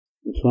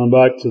We turn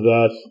back to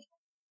that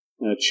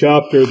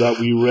chapter that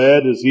we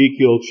read,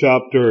 Ezekiel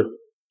chapter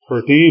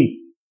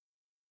 13.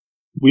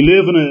 We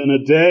live in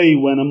a day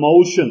when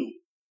emotion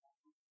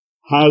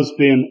has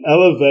been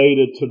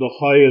elevated to the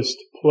highest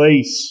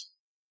place.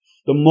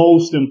 The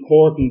most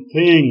important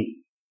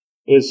thing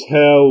is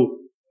how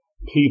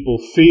people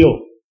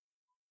feel.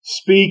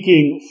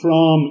 Speaking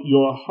from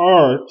your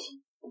heart,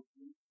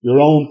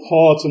 your own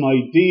thoughts and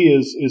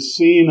ideas is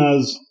seen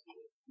as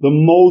the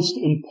most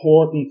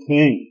important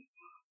thing.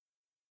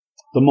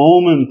 The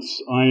moment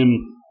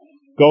I'm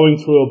going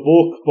through a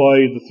book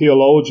by the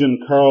theologian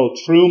Carl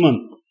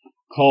Trueman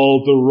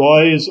called The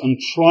Rise and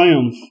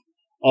Triumph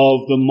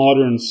of the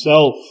Modern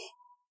Self.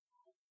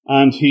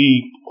 And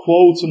he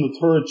quotes in the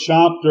third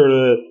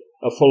chapter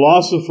a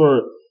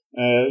philosopher,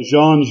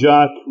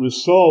 Jean-Jacques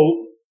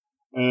Rousseau,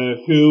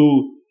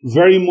 who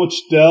very much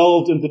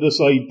delved into this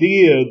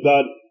idea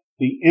that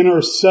the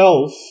inner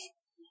self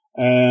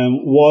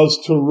was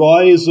to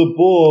rise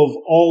above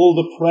all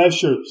the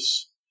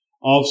pressures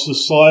of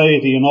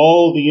society and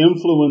all the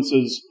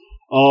influences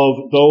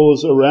of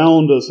those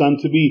around us, and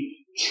to be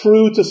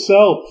true to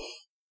self.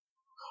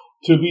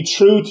 To be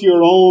true to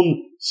your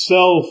own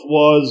self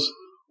was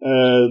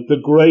the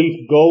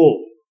great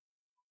goal.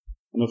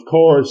 And of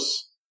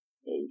course,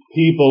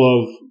 people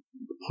of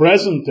the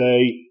present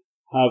day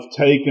have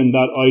taken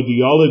that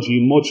ideology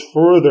much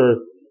further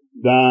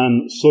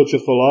than such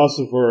a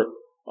philosopher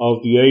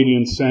of the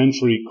 18th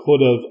century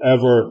could have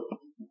ever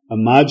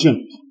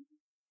imagined.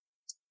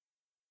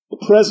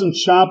 The present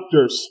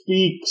chapter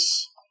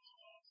speaks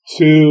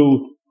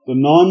to the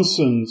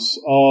nonsense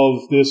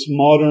of this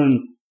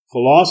modern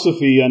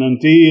philosophy, and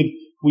indeed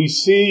we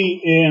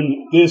see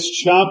in this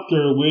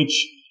chapter,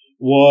 which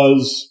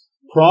was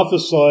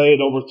prophesied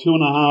over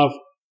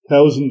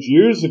 2,500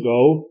 years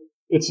ago,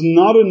 it's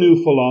not a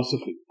new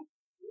philosophy.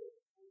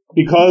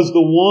 Because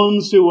the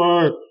ones who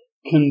are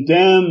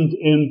condemned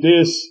in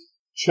this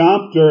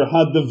chapter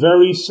had the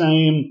very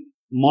same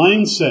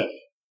mindset.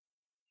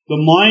 The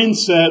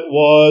mindset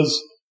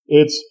was,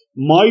 it's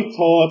my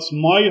thoughts,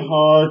 my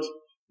heart,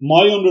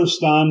 my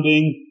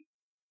understanding,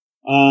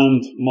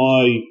 and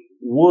my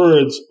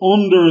words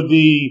under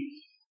the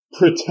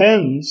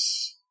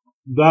pretense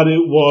that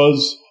it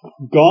was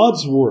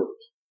God's word,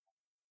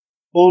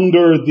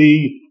 under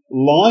the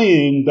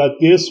lying that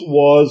this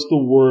was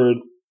the word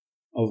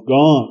of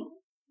God.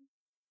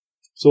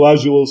 So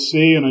as you will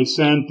see, and I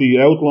sent the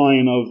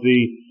outline of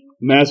the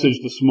message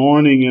this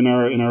morning in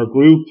our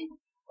group,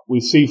 we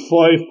see 5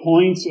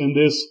 points in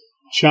this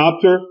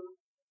chapter: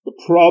 the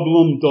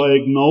problem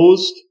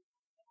diagnosed,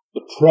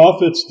 the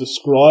prophets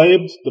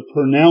described, the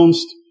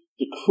pronounced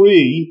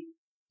decree,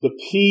 the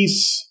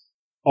peace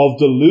of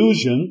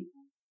delusion,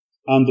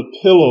 and the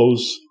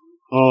pillows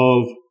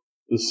of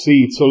the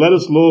seat. So let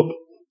us look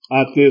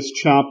at this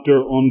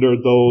chapter under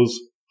those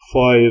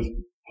 5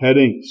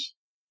 headings.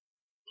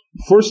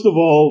 First of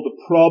all,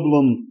 the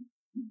problem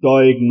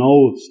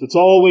diagnosed. It's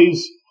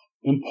always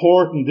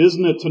important,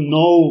 isn't it, to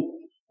know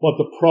what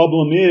the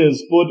problem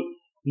is, but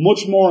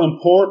much more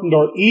important,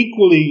 or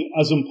equally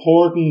as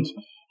important,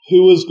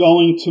 who is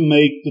going to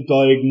make the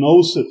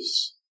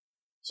diagnosis.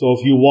 So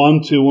if you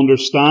want to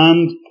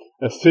understand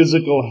a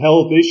physical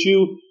health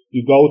issue,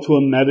 you go to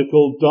a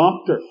medical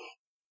doctor.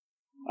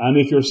 And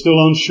if you're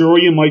still unsure,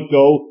 you might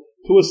go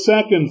to a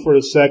second for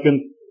a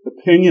second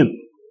opinion.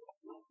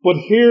 But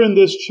here in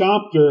this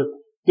chapter,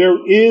 there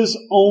is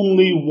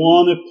only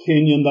one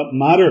opinion that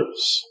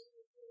matters.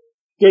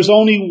 There's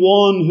only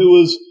one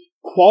who is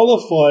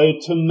qualified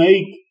to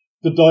make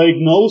the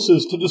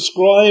diagnosis, to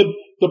describe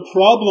the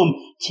problem,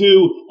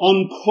 to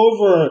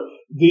uncover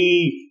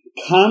the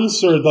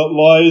cancer that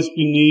lies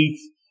beneath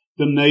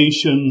the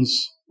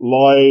nation's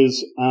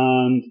lies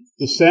and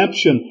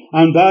deception.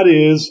 And that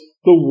is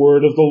the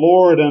word of the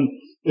Lord. And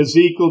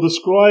Ezekiel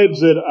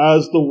describes it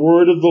as the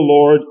word of the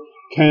Lord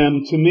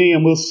came to me.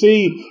 And we'll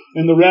see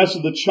in the rest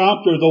of the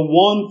chapter the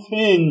one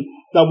thing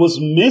that was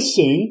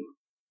missing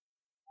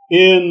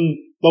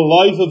in the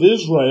life of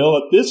Israel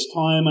at this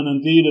time, and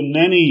indeed in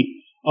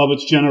many of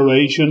its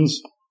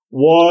generations,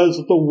 was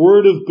that the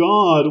word of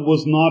God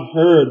was not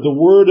heard. The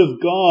word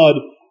of God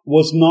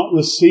was not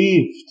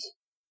received.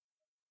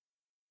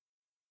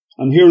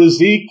 And here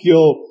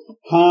Ezekiel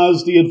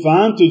has the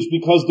advantage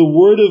because the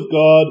word of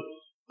God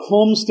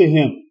comes to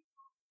him.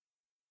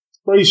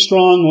 Very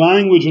strong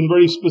language and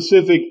very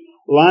specific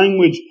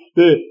language.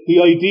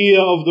 The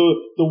idea of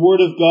the word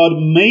of God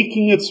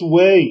making its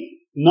way,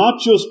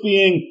 not just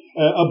being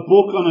a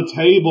book on a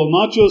table,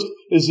 not just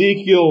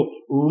Ezekiel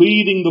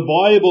reading the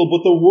Bible,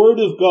 but the word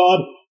of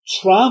God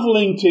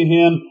traveling to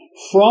him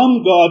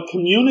from God,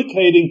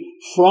 communicating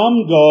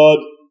from God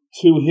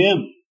to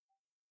him.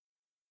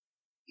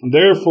 And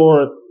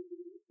therefore,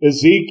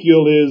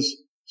 Ezekiel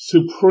is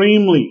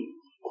supremely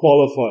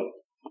qualified,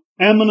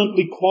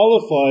 eminently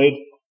qualified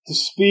to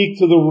speak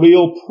to the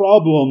real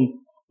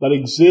problem that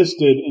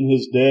existed in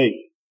his day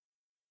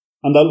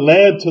and that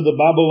led to the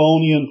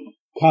Babylonian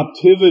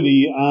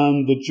captivity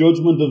and the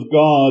judgment of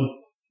God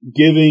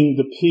giving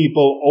the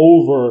people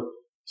over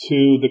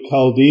to the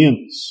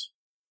Chaldeans.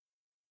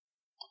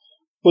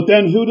 But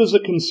then who does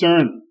it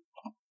concern?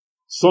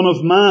 Son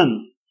of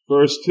man,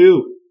 verse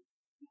 2.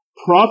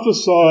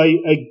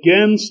 Prophesy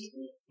against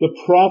the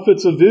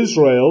prophets of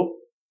Israel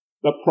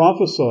that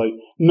prophesy.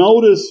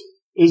 Notice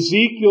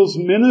Ezekiel's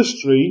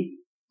ministry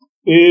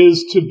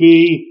is to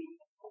be,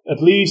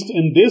 at least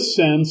in this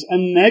sense, a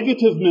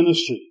negative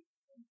ministry.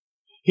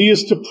 He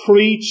is to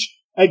preach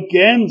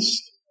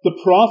against the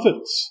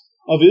prophets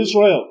of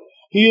Israel.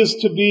 He is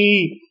to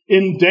be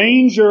in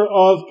danger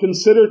of,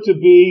 considered to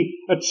be,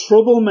 a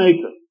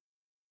troublemaker.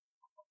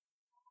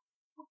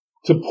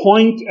 To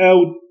point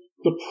out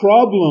the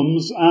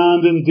problems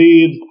and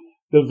indeed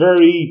the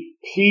very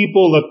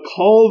people that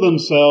call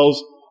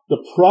themselves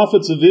the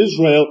prophets of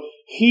Israel.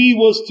 He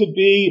was to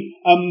be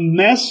a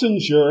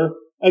messenger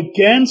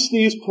against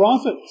these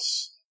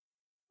prophets.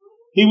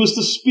 He was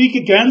to speak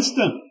against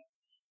them.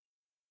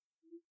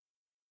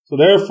 So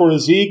therefore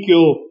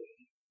Ezekiel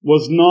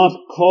was not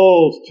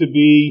called to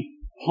be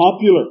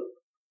popular.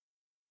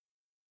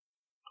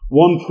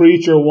 One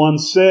preacher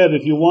once said,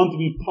 if you want to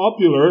be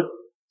popular,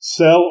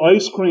 sell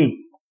ice cream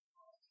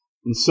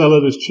and sell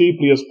it as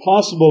cheaply as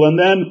possible, and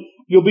then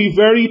you'll be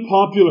very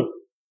popular.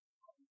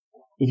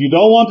 If you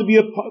don't want to be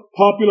a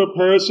popular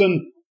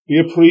person, be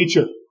a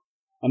preacher,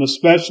 and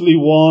especially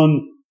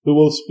one who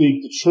will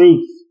speak the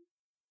truth.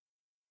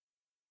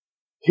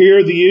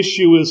 Here the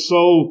issue is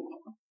so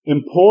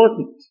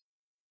important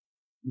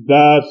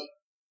that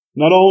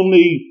not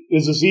only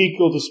is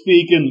Ezekiel to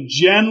speak in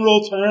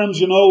general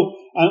terms,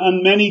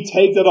 and many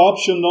take that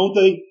option, don't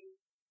they?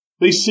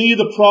 They see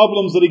the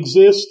problems that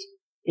exist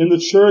in the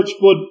church,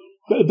 but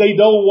they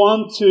don't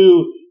want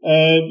to,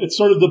 it's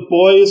sort of the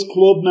boys'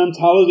 club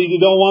mentality. They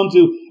don't want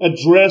to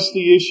address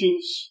the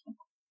issues.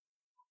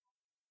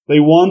 They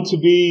want to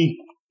be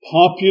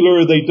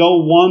popular. They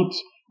don't want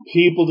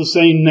people to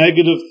say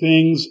negative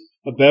things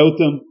about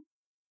them.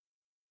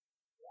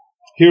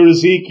 Here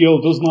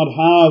Ezekiel does not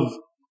have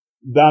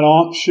that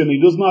option.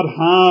 He does not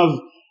have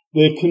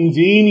the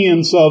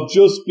convenience of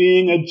just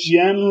being a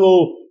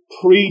general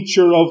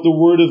preacher of the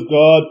Word of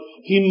God.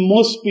 He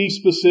must be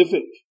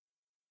specific.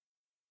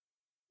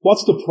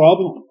 What's the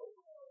problem?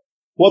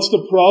 What's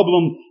the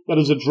problem that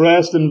is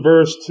addressed in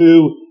verse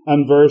 2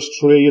 and verse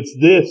 3? It's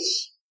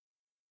this.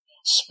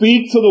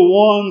 Speak to the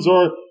ones,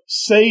 or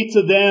say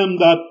to them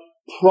that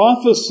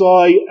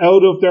prophesy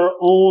out of their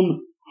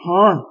own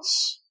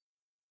hearts.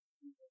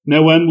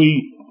 Now when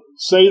we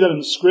say that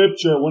in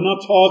Scripture, we're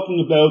not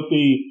talking about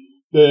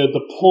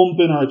the pump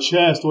in our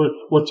chest.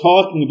 We're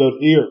talking about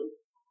here.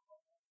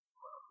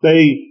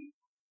 They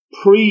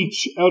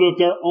preach out of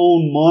their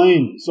own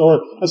minds,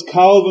 or as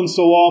Calvin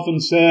so often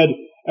said,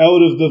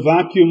 out of the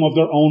vacuum of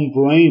their own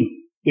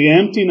brain, the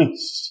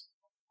emptiness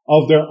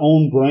of their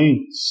own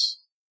brains.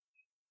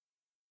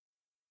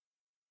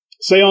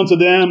 Say unto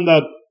them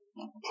that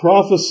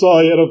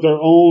prophesy out of their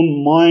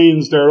own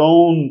minds, their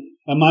own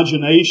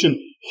imagination.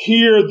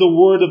 Hear the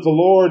word of the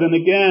Lord. And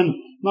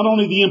again, not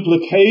only the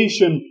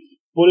implication,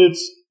 but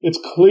it's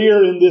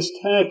clear in this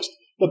text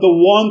that the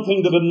one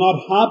thing that had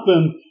not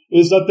happened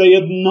is that they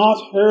had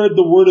not heard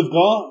the word of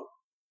God.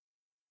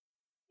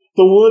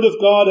 The word of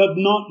God had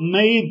not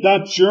made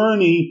that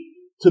journey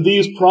to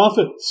these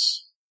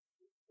prophets.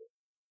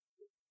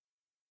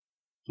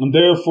 And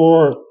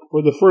therefore,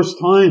 for the first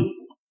time,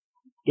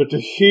 they're to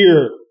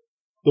hear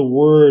the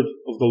word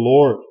of the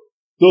Lord.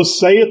 Thus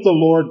saith the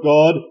Lord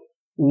God,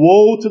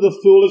 woe to the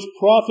foolish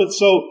prophet.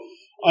 So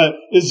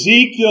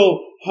Ezekiel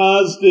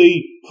has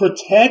the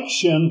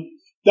protection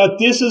that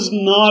this is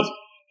not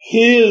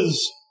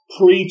his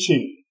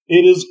preaching.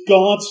 It is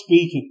God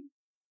speaking.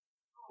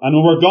 And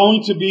when we're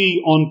going to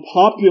be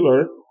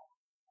unpopular,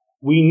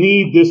 we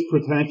need this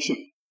protection.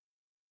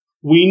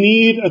 We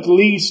need at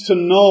least to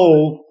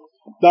know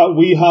that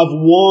we have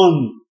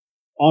one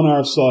on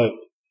our side.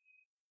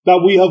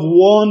 That we have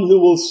one who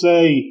will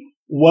say,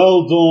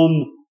 well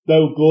done,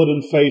 thou good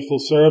and faithful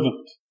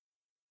servant.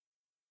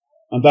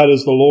 And that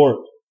is the Lord.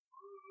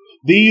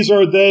 These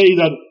are they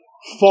that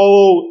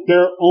follow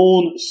their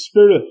own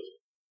spirit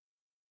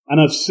and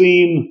have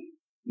seen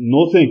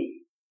nothing.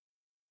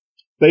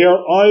 They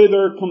are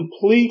either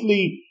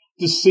completely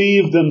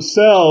deceived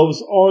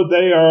themselves, or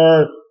they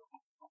are,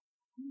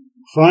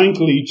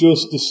 frankly,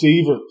 just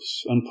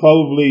deceivers, and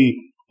probably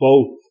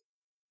both.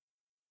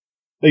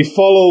 They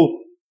follow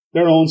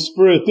their own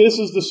spirit. This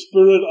is the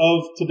spirit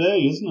of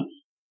today, isn't it?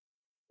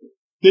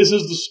 This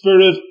is the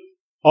spirit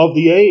of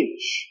the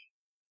age.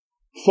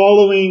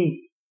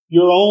 Following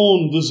your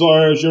own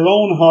desires, your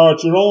own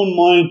heart, your own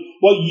mind,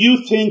 what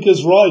you think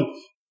is right.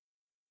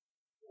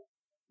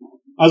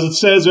 As it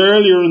says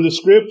earlier in the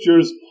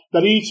Scriptures,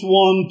 that each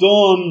one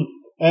done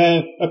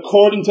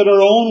according to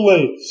their own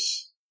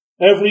ways.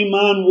 Every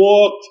man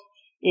walked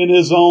in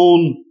his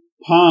own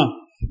path.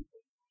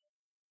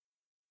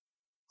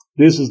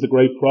 This is the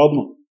great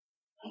problem.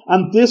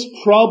 And this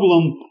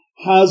problem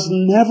has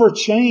never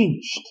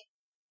changed.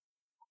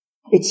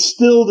 It's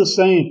still the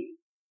same.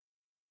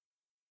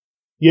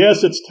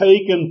 Yes, it's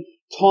taken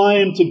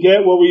time to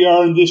get where we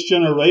are in this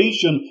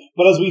generation,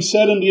 but as we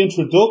said in the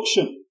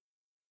introduction,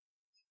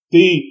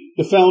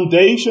 The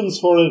foundations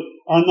for it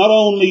are not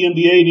only in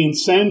the 18th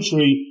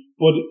century,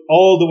 but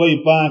all the way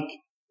back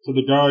to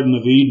the Garden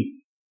of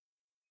Eden.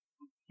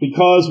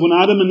 Because when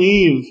Adam and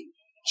Eve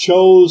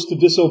chose to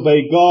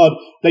disobey God,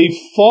 they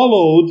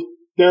followed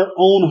their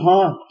own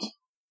heart.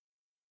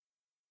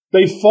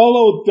 They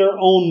followed their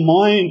own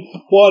mind.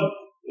 What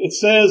it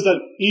says that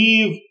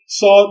Eve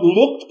saw it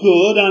looked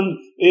good and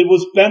it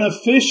was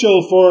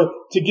beneficial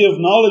to give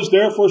knowledge.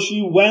 Therefore,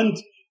 she went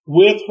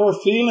with her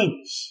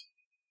feelings.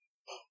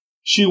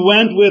 She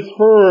went with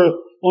her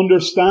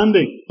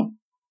understanding.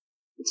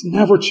 It's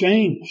never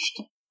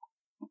changed.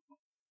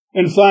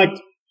 In fact,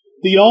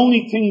 the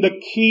only thing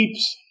that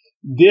keeps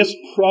this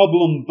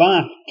problem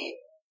back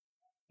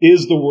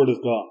is the Word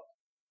of God.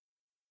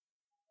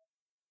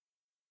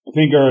 I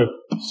think our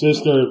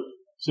sister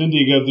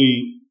Cynthia gave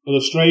the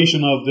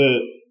illustration of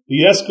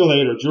the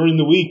escalator during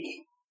the week.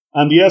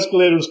 And the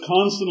escalator is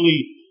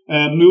constantly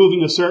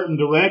moving a certain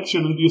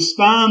direction. And if you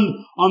stand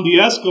on the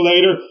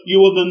escalator, you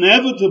will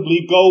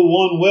inevitably go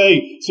one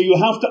way. So you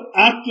have to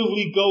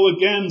actively go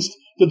against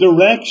the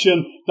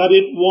direction that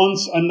it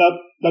wants and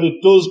that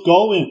it does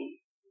go in.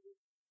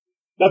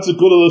 That's a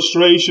good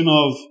illustration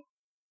of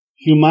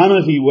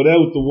humanity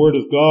without the Word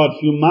of God.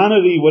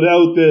 Humanity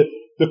without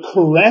the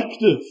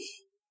corrective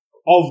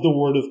of the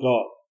Word of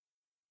God.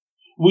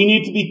 We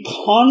need to be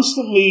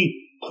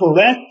constantly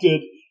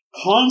corrected,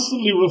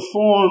 constantly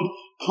reformed,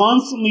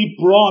 constantly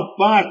brought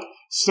back.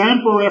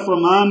 Semper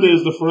reformanda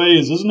is the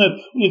phrase, isn't it?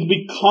 We need to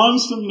be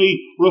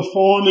constantly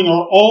reforming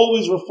or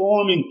always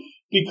reforming,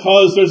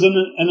 because there's an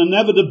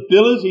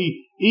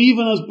inevitability,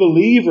 even as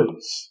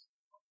believers,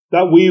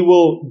 that we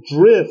will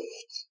drift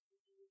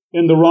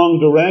in the wrong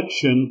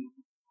direction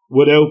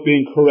without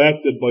being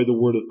corrected by the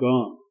Word of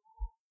God.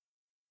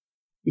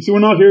 You see, we're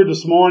not here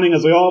this morning,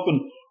 as I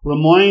often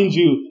remind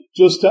you,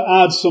 just to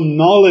add some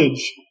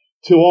knowledge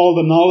to all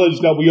the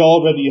knowledge that we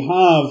already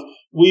have.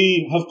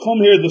 We have come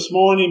here this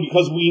morning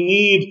because we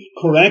need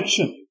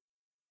correction.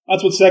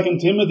 That's what 2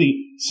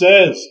 Timothy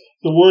says.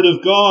 The Word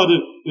of God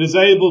is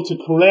able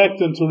to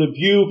correct and to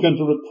rebuke and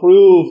to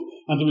reprove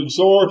and to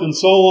exhort and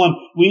so on.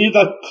 We need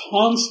that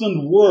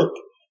constant work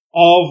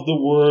of the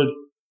Word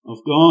of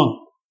God.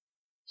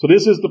 So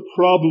this is the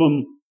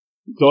problem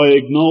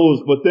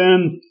diagnosed. But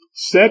then,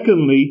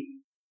 secondly,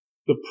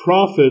 the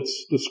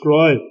prophets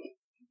described.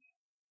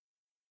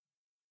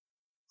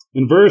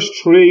 In verse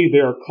 3, they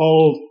are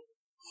called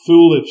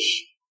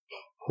foolish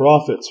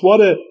prophets.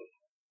 What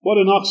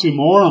an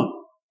oxymoron.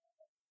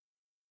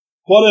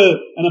 What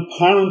an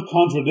apparent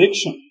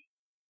contradiction.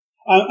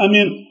 I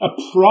mean, a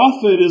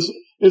prophet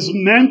is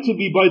meant to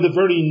be, by the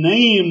very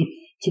name,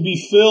 to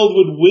be filled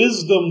with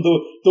wisdom,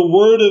 the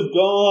Word of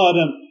God,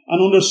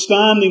 and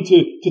understanding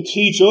to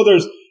teach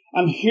others.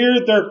 And here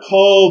they're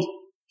called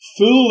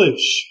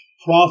foolish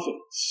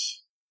prophets.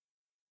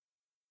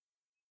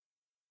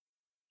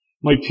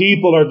 My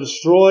people are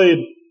destroyed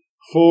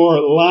for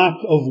lack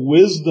of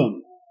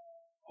wisdom,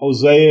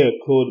 Hosea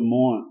could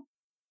mourn.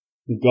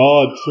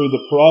 God, through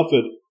the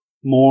prophet,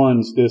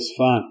 mourns this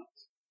fact.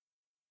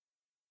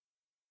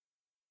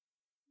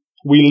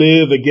 We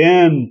live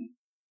again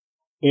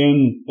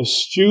in a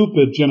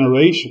stupid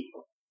generation.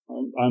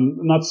 I'm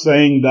not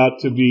saying that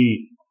to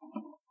be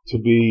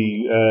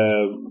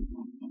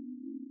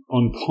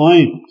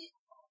unkind.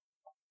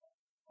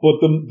 But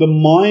the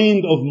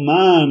mind of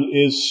man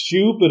is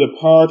stupid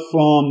apart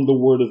from the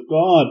Word of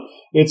God.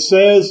 It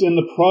says in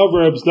the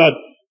Proverbs that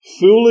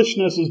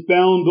foolishness is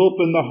bound up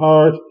in the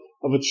heart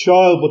of a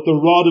child, but the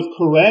rod of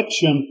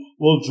correction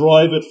will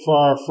drive it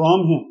far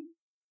from him.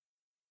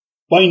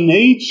 By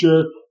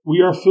nature,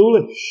 we are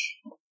foolish.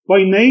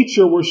 By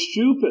nature, we're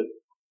stupid.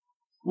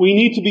 We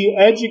need to be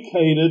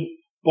educated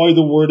by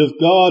the Word of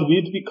God. We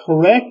need to be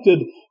corrected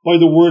by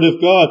the Word of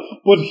God.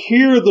 But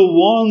here, the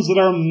ones that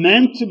are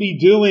meant to be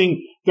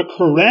doing the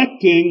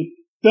correcting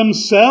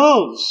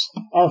themselves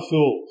are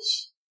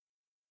fools.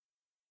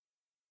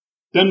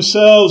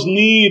 Themselves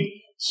need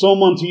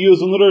someone, to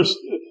use another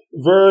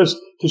verse,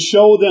 to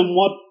show them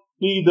what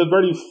be the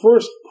very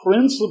first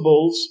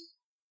principles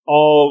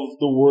of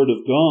the Word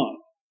of God.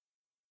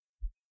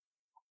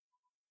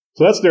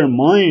 So that's their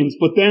minds,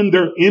 but then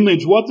their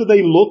image, what do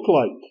they look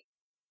like?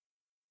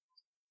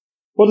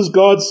 What does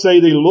God say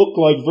they look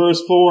like?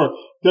 Verse 4,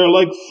 they're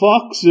like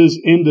foxes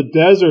in the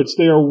deserts.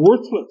 They are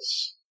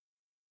worthless,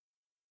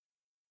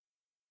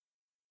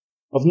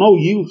 of no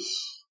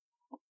use.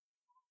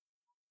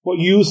 What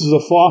use is a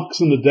fox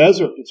in the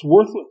desert? It's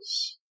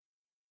worthless.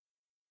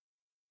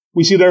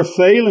 We see their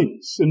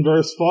failings in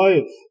verse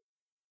 5.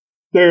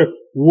 Their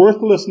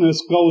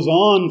worthlessness goes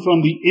on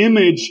from the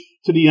image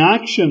to the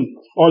action,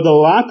 or the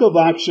lack of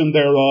action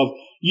thereof.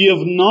 Ye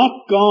have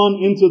not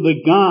gone into the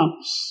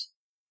gaps,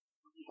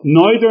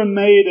 neither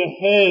made a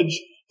hedge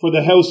for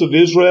the house of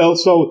Israel.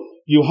 So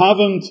you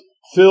haven't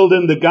filled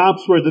in the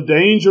gaps where the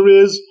danger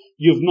is.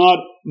 You've not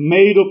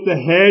made up the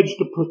hedge,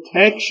 the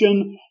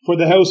protection for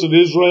the house of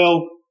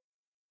Israel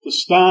to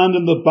stand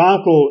in the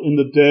battle in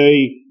the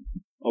day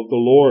of the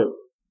Lord.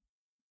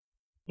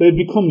 They'd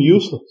become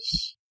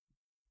useless.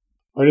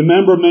 I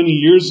remember many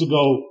years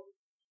ago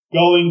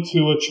going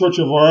to a Church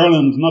of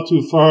Ireland not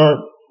too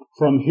far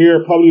from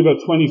here, probably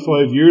about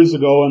 25 years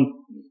ago, and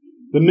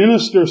the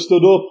minister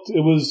stood up.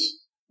 It was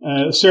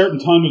a certain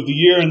time of the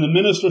year, and the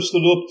minister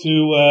stood up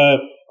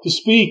to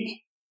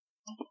speak.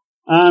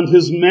 And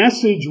his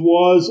message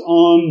was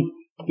on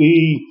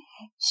the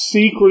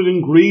secret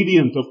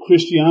ingredient of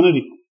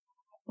Christianity.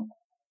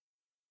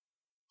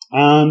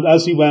 And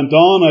as he went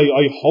on,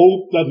 I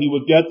hoped that he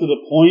would get to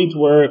the point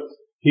where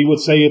he would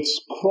say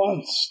it's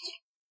Christ.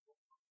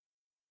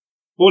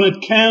 But when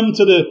it came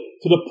to the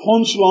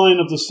punchline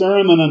of the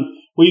sermon, and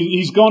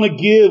he's going to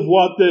give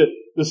what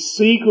the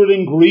secret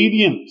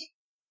ingredient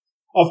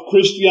of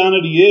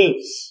Christianity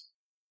is,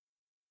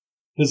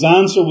 his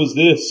answer was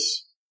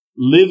this: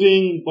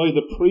 living by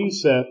the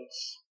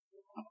precepts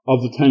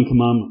of the Ten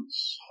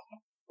Commandments.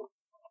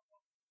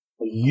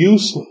 A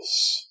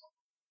useless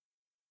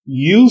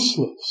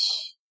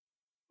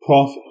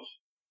prophet.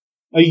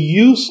 A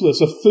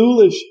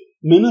foolish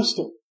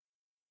minister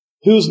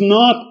who's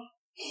not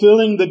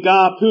filling the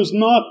gap, who's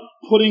not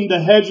putting the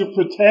hedge of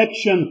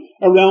protection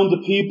around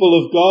the people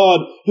of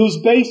God, who's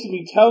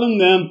basically telling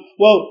them,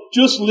 well,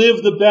 just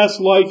live the best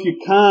life you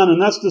can,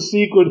 and that's the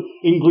secret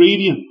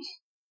ingredient.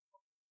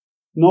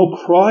 No,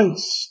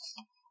 Christ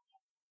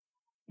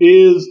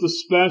is the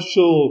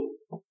special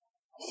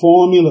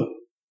formula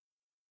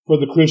for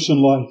the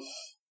Christian life.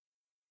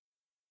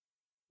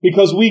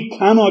 Because we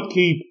cannot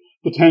keep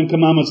the Ten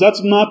Commandments.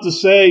 That's not to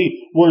say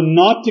we're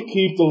not to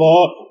keep the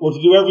law or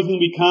to do everything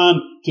we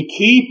can to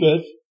keep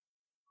it,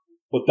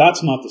 but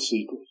that's not the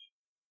secret.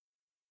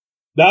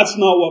 That's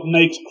not what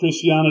makes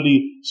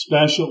Christianity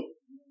special.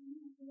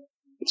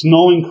 It's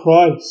knowing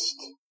Christ.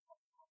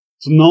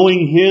 It's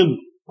knowing Him.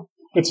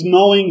 It's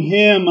knowing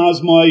Him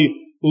as my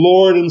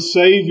Lord and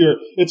Savior.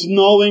 It's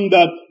knowing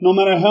that no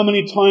matter how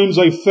many times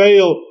I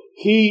fail,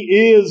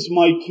 He is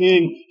my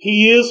King.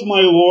 He is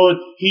my Lord.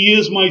 He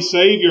is my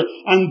Savior.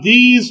 And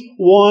these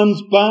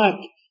ones back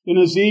in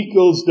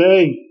Ezekiel's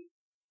day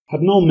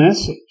had no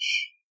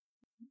message,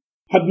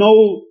 had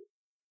no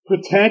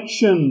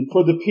protection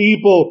for the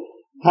people,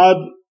 had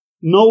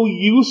no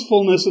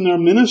usefulness in their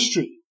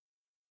ministry.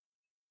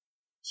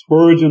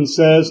 Spurgeon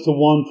says to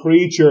one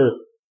preacher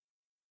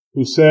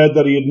who said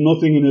that he had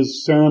nothing in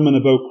his sermon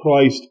about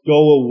Christ,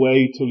 go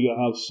away till you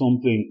have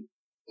something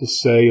to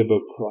say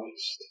about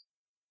Christ.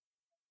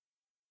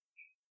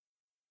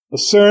 A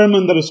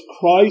sermon that is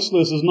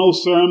Christless is no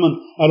sermon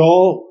at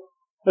all.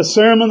 A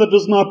sermon that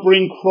does not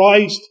bring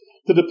Christ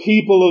to the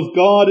people of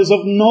God is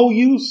of no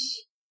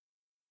use.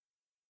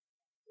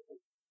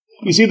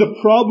 You see, the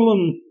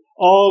problem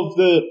of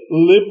the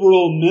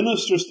liberal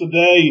ministers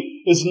today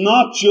is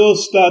not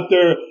just that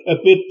they're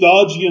a bit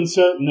dodgy in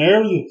certain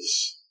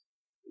areas.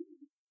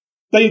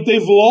 They've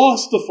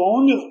lost the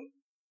formula.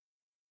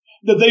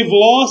 That they've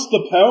lost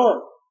the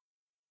power.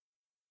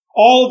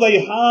 All they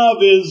have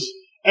is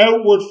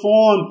outward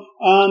form,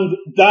 and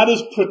that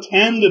is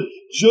pretended,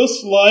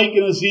 just like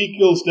in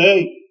Ezekiel's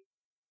day.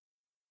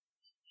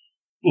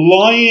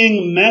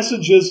 Lying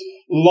messages,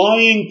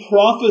 lying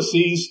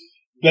prophecies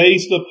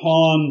based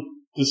upon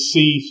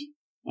deceit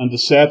and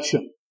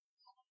deception.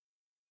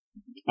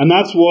 And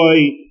that's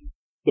why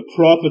the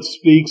prophet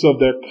speaks of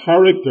their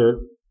character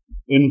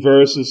in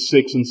verses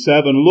 6 and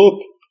 7. Look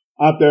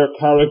at their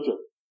character.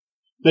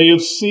 They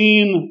have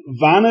seen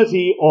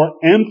vanity or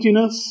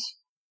emptiness,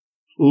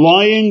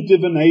 lying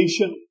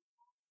divination,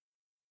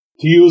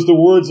 to use the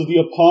words of the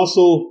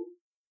apostle,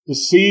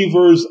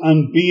 deceivers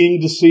and being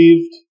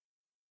deceived,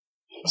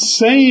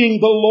 saying,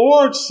 the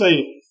Lord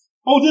saith.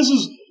 Oh, this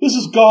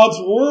is God's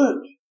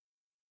word.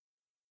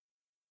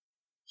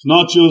 It's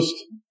not just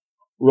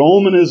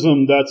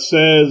Romanism that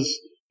says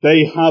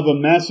they have a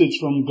message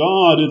from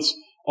God. It's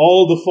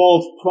all the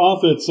false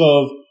prophets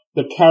of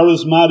the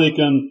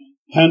charismatic and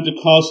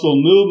Pentecostal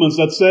movements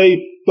that say,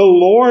 the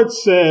Lord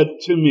said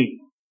to me.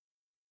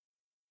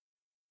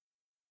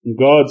 And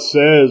God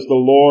says, the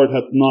Lord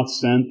hath not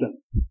sent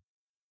them.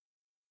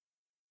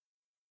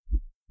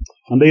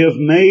 And they have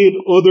made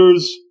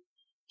others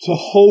to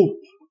hope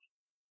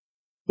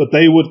that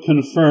they would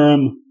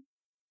confirm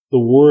the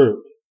word.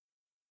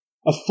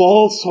 A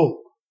false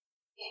hope.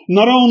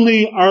 Not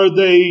only are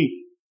they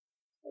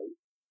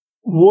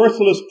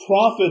worthless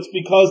prophets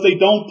because they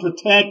don't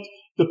protect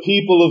the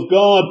people of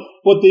God,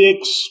 but they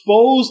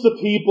expose the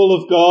people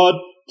of God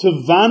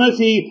to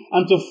vanity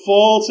and to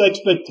false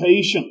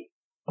expectation.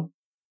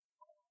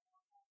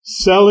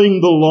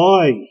 Selling the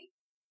lie,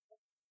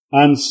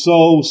 and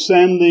so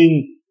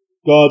sending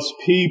God's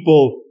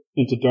people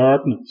into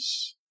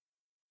darkness.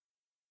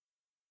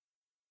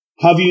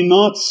 Have ye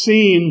not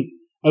seen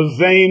a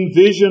vain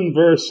vision,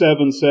 verse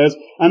 7 says,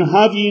 and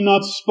have ye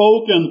not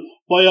spoken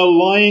by a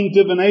lying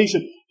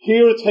divination?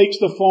 Here it takes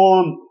the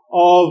form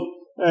of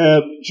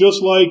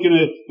just like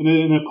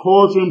in a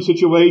courtroom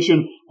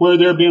situation where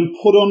they're being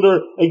put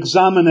under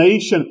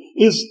examination.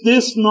 Is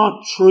this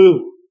not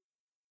true?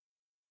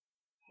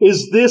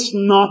 Is this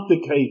not the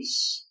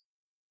case?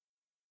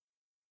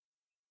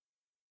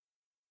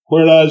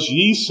 Whereas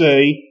ye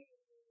say,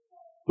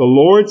 the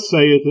Lord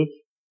saith it,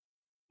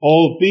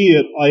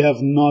 albeit I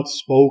have not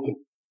spoken.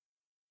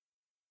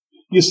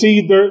 You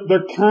see,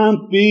 there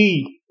can't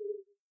be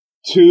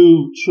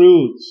two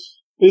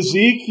truths.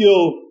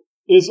 Ezekiel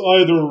is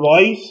either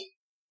right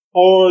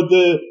or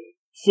the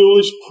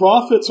foolish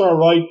prophets are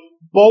right.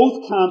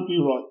 Both can't be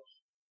right.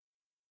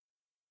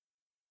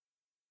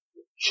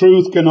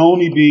 Truth can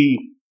only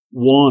be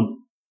one.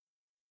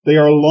 They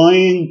are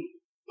lying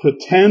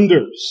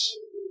pretenders,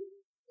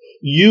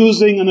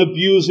 using and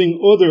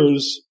abusing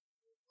others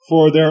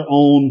for their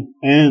own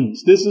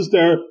ends. This is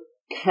their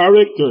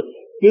character.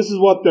 This is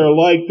what they're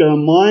like. Their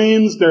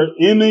minds, their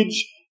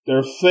image,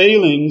 their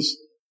failings,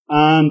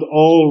 and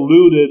all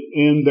rooted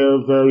in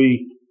their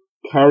very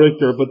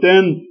character. But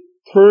then,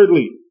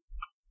 thirdly,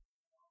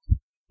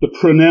 the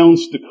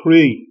pronounced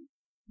decree,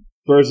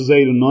 verses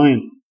 8 and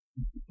 9.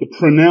 The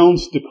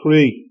pronounced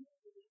decree.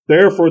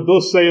 Therefore,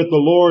 thus saith the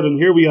Lord, and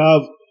here we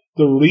have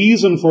the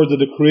reason for the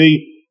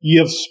decree, ye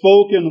have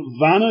spoken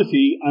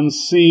vanity and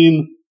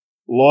seen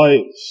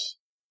lies.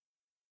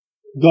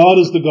 God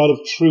is the God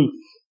of truth.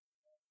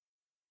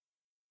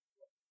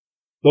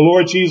 The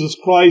Lord Jesus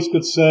Christ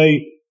could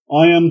say,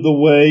 I am the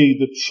way,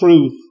 the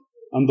truth,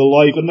 and the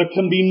life. And there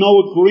can be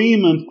no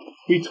agreement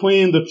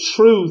between the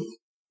truth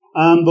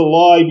and the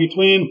lie,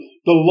 between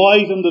the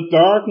light and the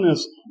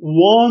darkness.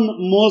 One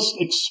must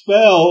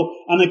expel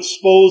and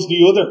expose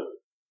the other.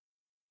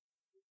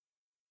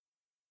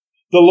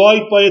 The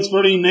light, by its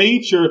very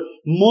nature,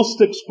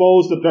 must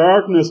expose the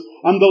darkness,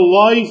 and the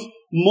life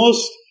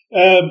must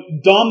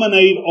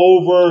dominate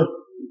over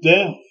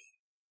death.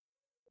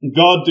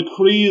 God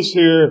decrees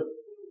here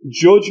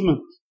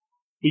judgment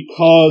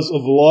because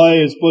of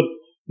lies, but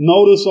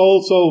notice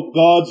also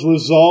God's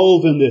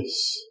resolve in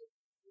this.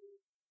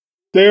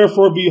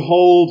 Therefore,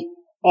 behold,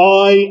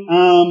 I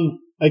am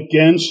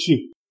against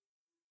you,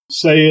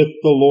 saith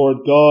the Lord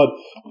God.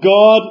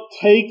 God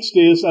takes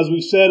this, as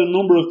we've said a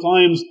number of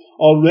times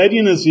already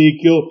in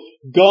Ezekiel,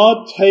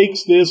 God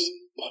takes this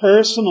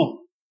personal.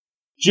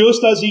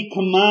 Just as he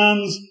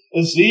commands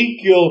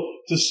Ezekiel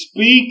to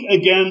speak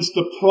against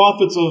the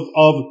prophets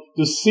of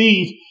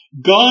deceit,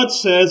 God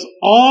says,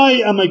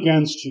 I am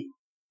against you.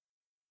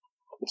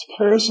 It's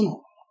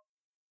personal.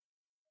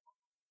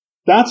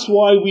 That's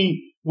why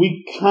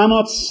we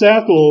cannot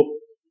settle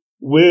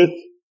with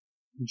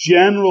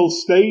general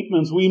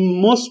statements. We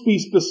must be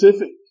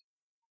specific.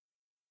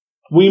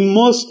 We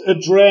must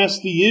address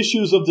the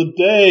issues of the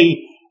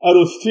day out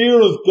of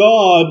fear of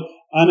God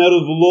and out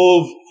of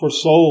love for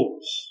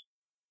souls.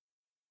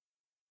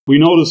 We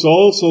notice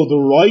also the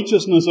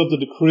righteousness of the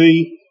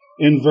decree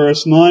in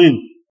verse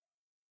 9.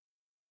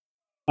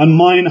 And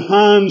mine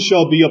hand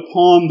shall be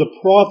upon the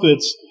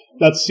prophets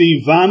that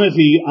see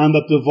vanity and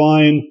that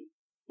divine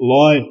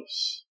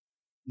lies.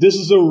 This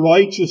is a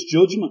righteous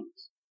judgment.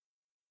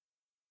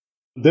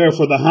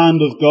 Therefore, the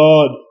hand of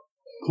God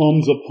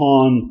comes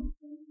upon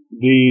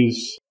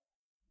these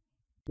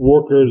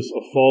workers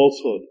of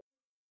falsehood.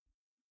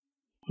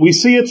 We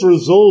see its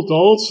result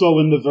also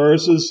in the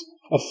verses,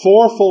 a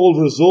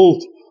fourfold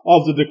result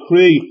of the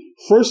decree.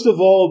 First of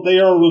all, they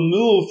are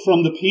removed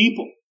from the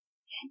people.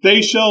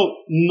 They shall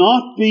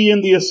not be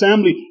in the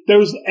assembly.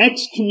 There is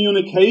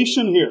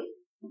excommunication here.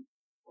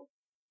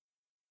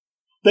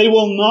 They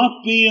will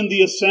not be in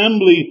the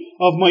assembly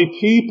of my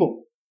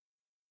people.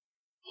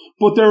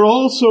 But they're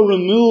also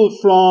removed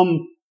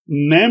from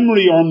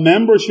memory or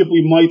membership,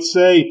 we might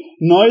say.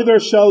 Neither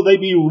shall they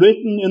be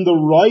written in the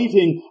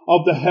writing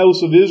of the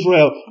house of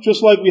Israel.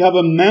 Just like we have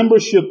a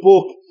membership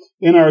book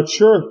in our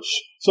church.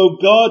 So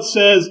God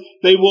says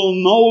they will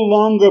no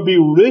longer be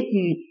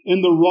written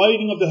in the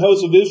writing of the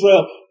house of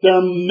Israel. Their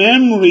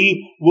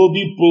memory will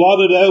be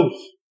blotted out.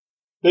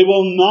 They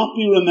will not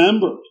be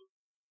remembered.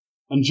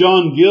 And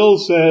John Gill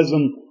says,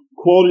 and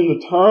quoting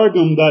the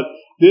Targum, that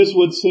this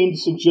would seem to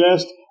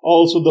suggest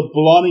also the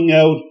blotting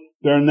out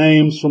their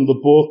names from the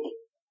book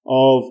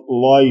of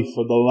life,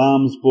 or the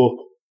Lamb's book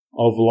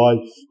of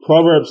life.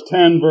 Proverbs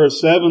 10 verse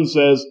 7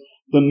 says,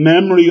 the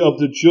memory of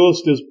the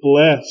just is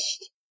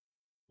blessed,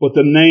 but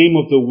the name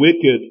of the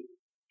wicked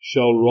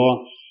shall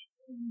rot.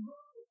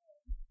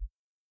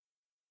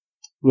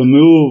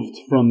 Removed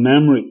from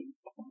memory.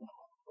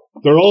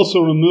 They're also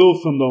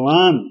removed from the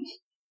land.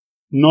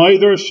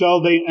 Neither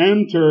shall they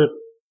enter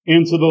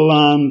into the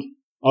land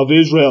of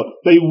Israel.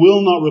 They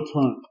will not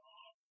return.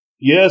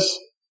 Yes,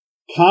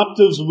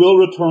 captives will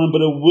return,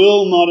 but it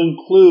will not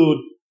include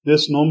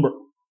this number.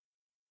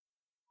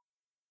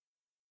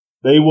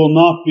 They will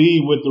not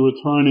be with the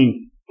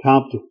returning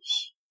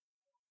captives.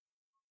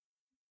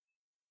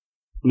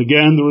 And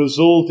again, the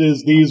result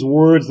is these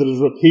words that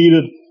is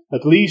repeated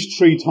at least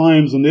 3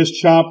 times in this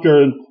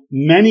chapter, and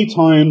many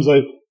times,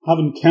 I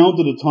haven't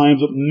counted the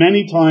times, but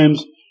many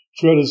times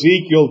throughout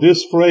Ezekiel,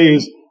 this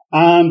phrase,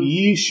 and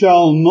ye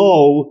shall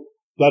know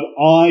that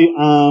I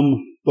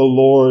am the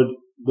Lord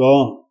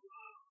God.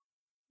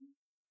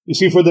 You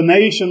see, for the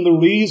nation, the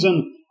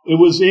reason it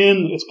was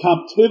in its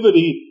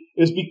captivity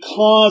is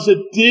because it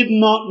did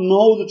not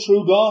know the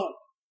true God.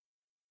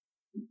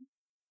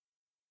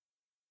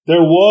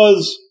 There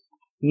was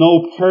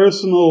no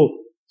personal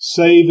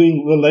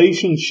saving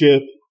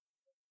relationship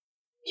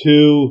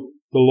to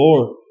the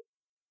Lord.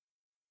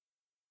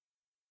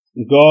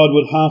 And God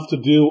would have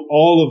to do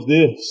all of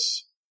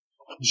this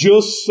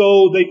just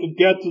so they could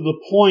get to the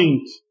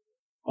point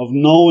of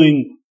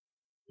knowing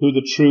who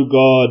the true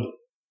God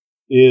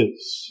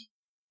is.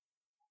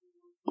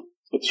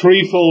 A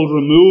threefold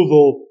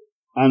removal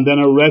and then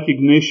a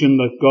recognition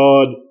that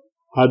God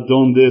had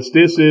done this.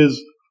 This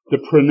is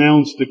the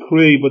pronounced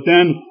decree. But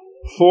then,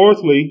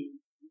 fourthly,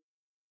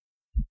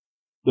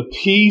 the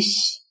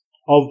peace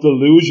of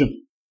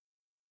delusion,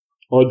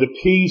 or the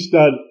peace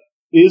that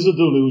is a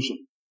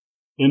delusion,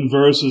 in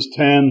verses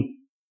 10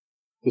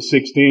 to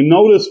 16.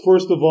 Notice,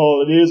 first of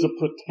all, it is a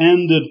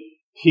pretended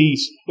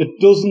peace.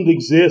 It doesn't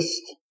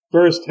exist.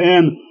 Verse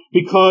 10,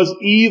 because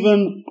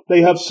even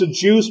they have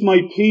seduced my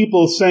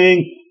people,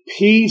 saying,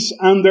 peace,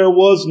 and there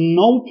was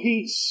no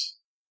peace.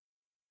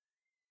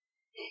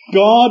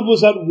 God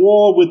was at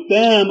war with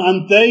them,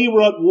 and they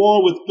were at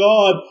war with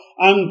God.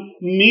 And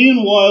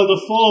meanwhile,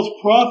 the false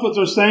prophets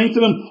are saying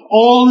to them,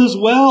 all is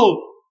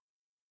well.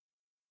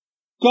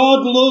 God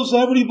loves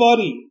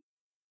everybody.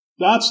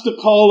 That's the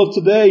call of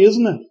today,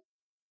 isn't it?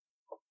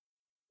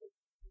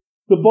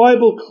 The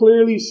Bible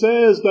clearly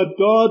says that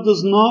God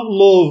does not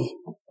love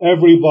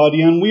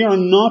everybody, and we are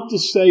not to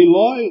say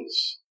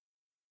lies.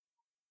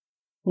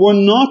 We're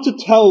not to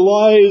tell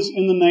lies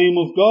in the name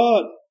of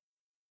God.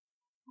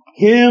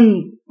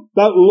 Him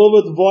that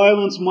loveth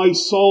violence my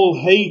soul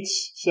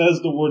hates, says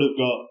the Word of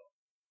God.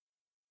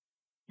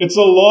 It's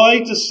a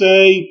lie to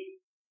say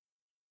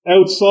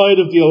outside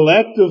of the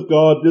elect of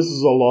God, this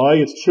is a lie.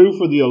 It's true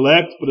for the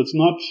elect, but it's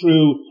not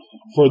true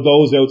for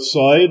those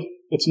outside.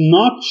 It's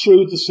not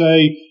true to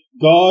say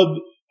God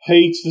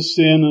hates the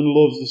sin and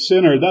loves the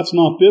sinner. That's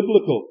not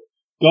biblical.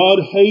 God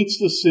hates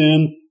the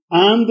sin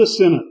and the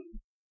sinner.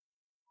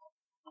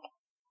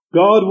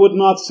 God would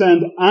not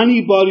send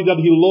anybody that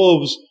he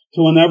loves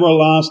to an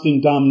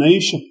everlasting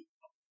damnation.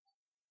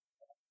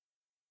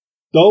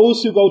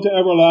 Those who go to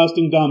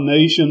everlasting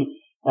damnation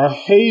are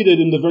hated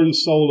in the very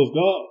soul of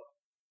God.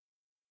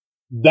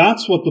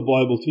 That's what the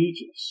Bible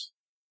teaches.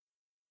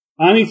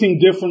 Anything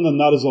different than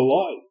that is a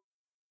lie.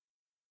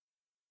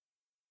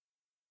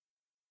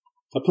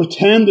 A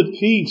pretended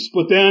peace,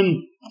 but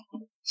then,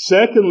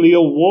 secondly,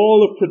 a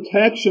wall of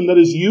protection that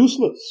is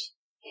useless.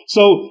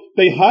 So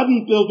they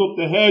hadn't built up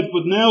the hedge,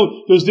 but now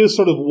there's this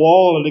sort of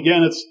wall, and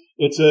again,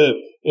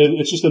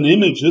 it's just an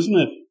image, isn't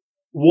it?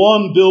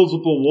 One builds up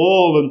a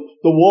wall, and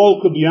the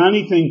wall could be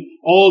anything.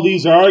 All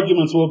these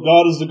arguments, well,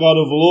 God is the God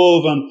of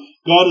love, and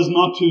God is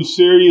not too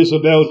serious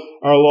about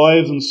our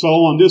lives, and so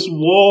on. This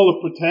wall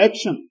of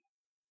protection.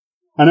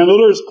 And then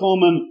others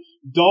come and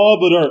daub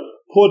it or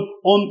put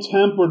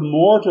untempered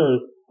mortar,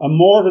 a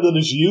mortar that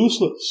is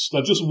useless,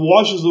 that just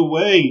washes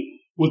away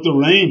with the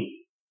rain.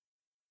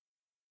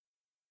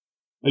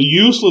 A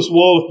useless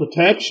wall of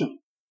protection,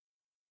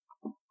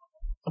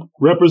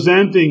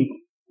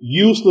 representing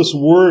useless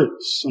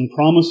words and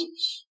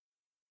promises.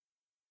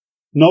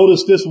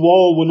 Notice this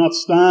wall will not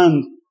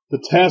stand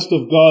the test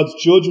of God's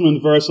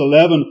judgment. Verse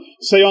 11,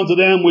 say unto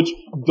them which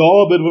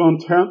daub it with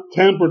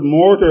untempered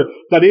mortar,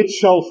 that it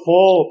shall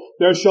fall.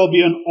 There shall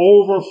be an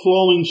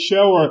overflowing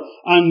shower,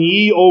 and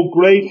ye, O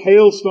great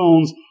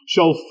hailstones,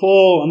 shall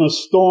fall, and a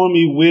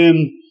stormy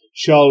wind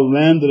shall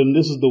rend it. And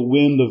this is the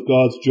wind of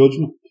God's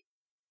judgment.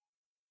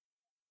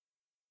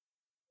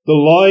 The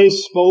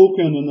lies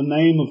spoken in the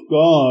name of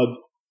God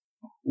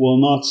will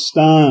not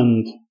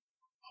stand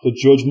the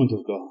judgment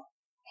of God.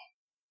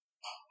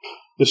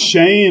 The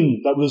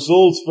shame that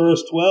results,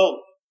 verse 12.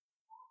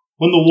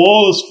 When the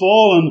wall is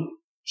fallen,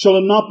 shall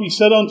it not be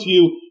said unto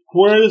you,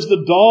 where is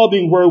the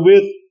daubing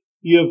wherewith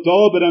ye have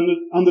daubed it? And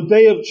on the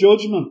day of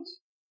judgment,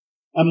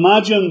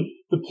 imagine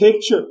the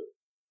picture.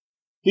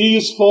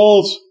 These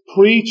false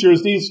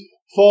preachers, these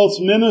false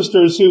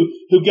ministers who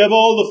give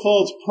all the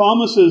false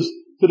promises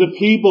to the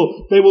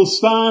people, they will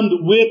stand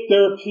with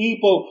their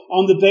people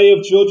on the day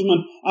of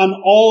judgment, and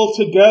all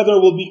together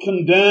will be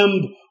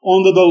condemned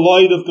under the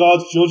light of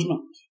God's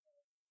judgment.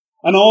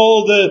 And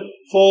all the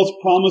false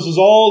promises,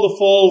 all the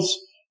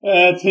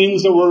false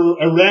things that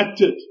were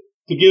erected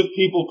to give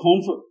people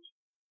comfort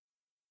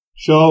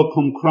shall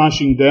come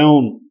crashing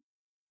down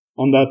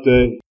on that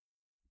day.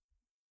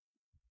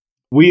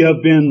 We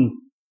have been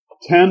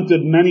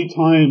tempted many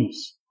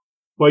times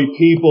by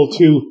people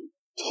to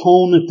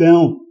tone it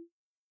down,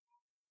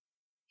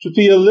 to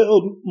be a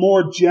little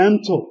more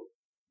gentle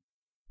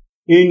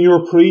in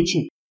your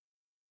preaching.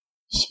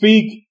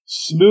 Speak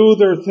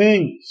smoother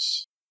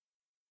things.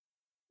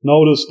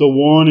 Notice the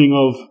warning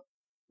of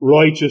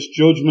righteous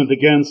judgment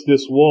against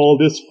this wall,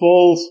 this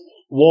false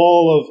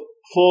wall of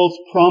false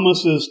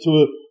promises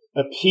to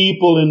a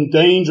people in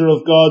danger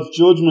of God's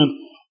judgment.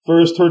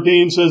 Verse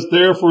 13 says,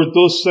 therefore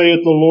thus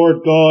saith the Lord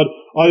God,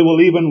 I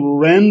will even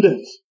rend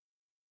it.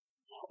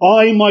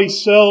 I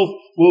myself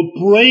will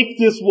break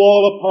this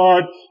wall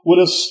apart with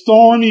a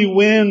stormy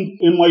wind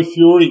in my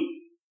fury.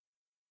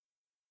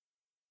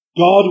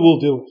 God will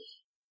do it.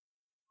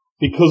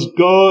 Because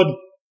God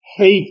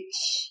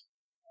hates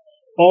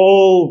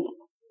all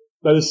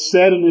that is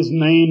said in his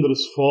name that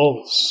is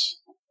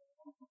false.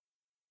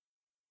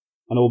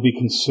 and it will be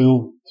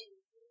consumed.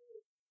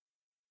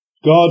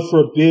 God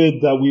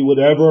forbid that we would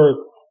ever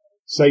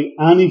say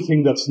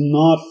anything that's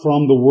not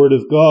from the Word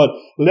of God.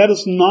 Let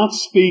us not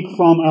speak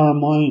from our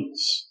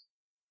minds.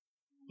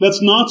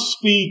 Let's not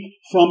speak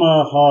from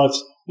our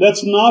hearts.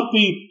 Let's not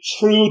be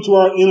true to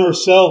our inner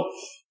self.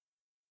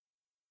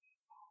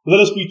 Let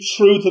us be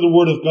true to the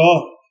Word of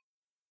God.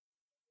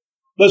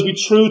 Let us be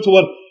true to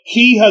what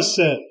He has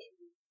said.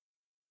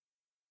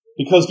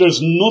 Because there's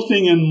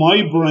nothing in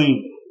my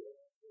brain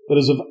that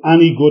is of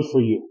any good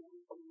for you.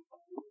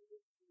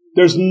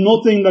 There's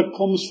nothing that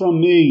comes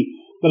from me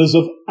that is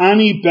of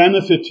any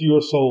benefit to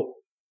your soul.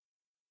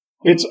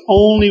 It's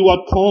only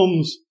what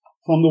comes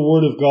from the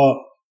Word of God.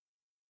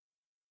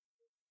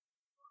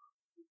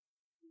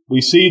 We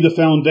see the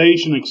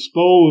foundation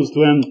exposed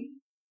when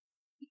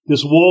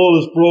this wall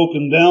is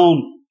broken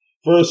down.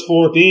 Verse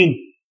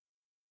 14.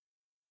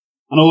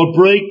 And I will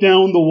break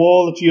down the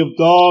wall that you have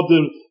daubed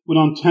with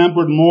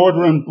untempered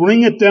mortar and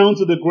bring it down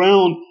to the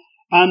ground,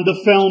 and the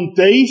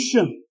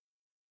foundation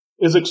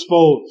is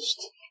exposed.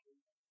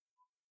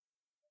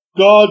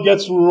 God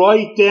gets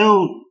right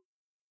down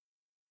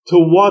to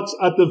what's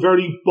at the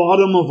very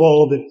bottom of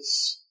all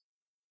this,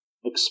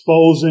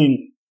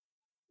 exposing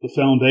the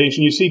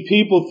foundation. You see,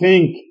 people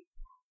think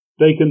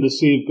they can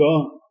deceive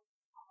God.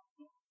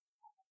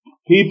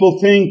 People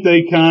think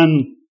they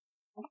can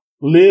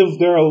live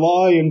their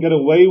lie and get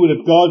away with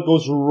it. God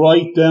goes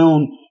right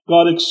down.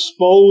 God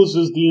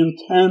exposes the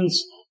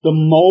intents, the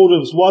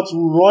motives, what's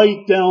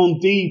right down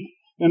deep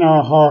in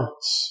our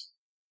hearts.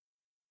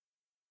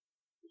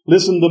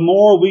 Listen, the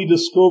more we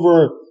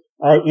discover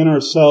our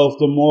inner self,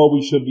 the more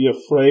we should be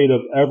afraid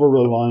of ever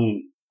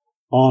relying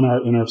on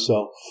our inner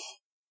self.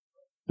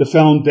 The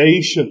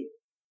foundation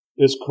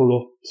is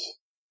corrupt.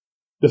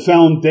 The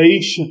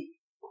foundation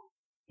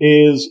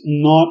is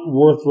not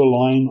worth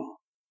relying on.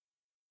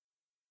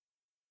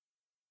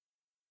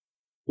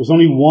 There's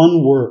only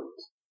one word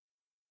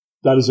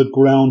that is a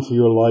ground for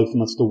your life,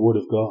 and that's the Word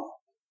of God.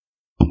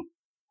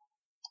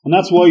 And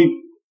that's why,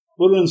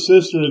 brother and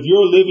sister, if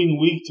you're living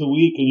week to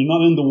week and you're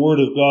not in the Word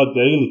of God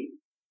daily,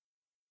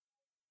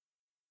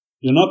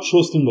 you're not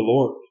trusting the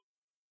Lord.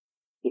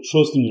 You're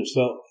trusting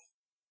yourself.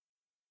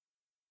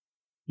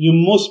 You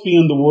must be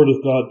in the Word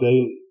of God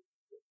daily.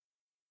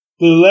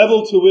 The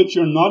level to which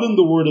you're not in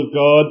the Word of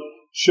God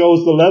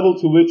shows the level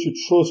to which you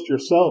trust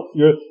yourself.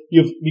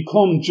 You've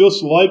become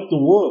just like the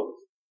world.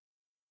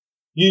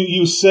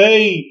 You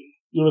say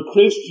you're a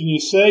Christian, you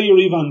say you're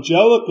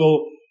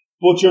evangelical,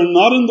 but you're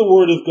not in the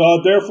Word of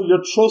God, therefore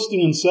you're trusting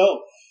in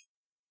self.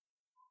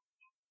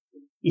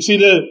 You see,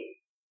 the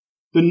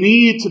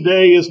need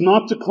today is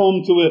not to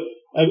come to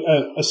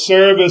a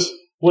service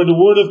where the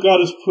Word of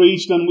God is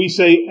preached and we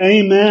say,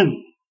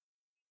 Amen.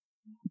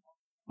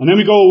 And then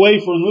we go away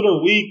for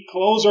another week,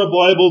 close our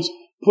Bibles,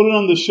 put it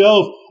on the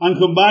shelf, and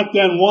come back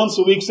then once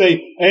a week,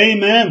 say,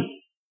 Amen.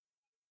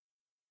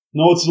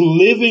 No, it's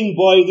living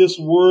by this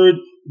Word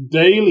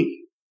daily.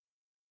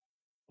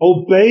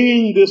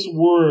 Obeying this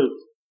Word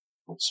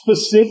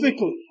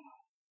specifically.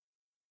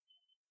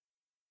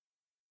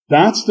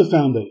 That's the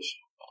foundation.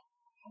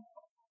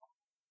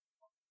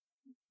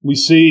 We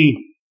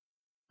see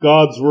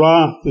God's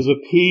wrath is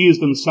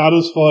appeased and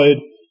satisfied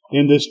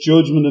in this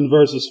judgment in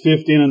verses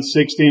 15 and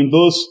 16.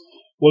 Thus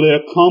will I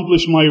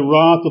accomplish my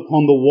wrath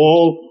upon the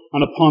wall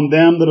and upon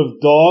them that have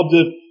daubed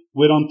it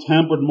with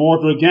untempered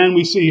mortar. Again,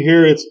 we see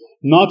here it's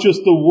not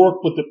just the work,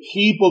 but the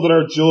people that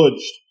are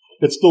judged.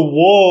 It's the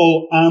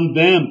wall and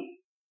them.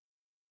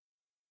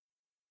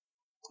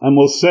 And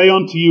will say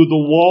unto you, the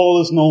wall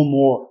is no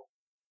more.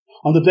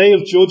 On the day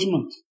of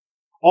judgment,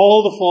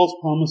 all the false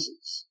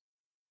promises,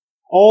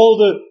 all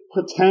the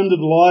pretended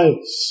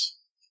lies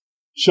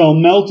shall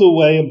melt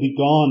away and be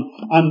gone,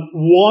 and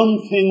one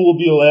thing will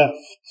be left: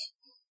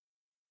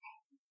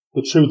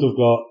 the truth of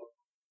God.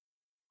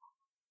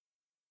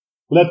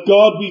 Let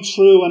God be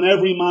true and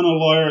every man a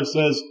liar,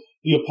 says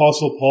the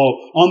Apostle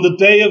Paul. On the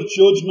day of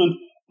judgment,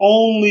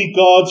 only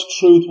God's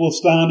truth will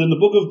stand. In the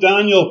book of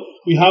Daniel,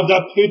 we have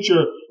that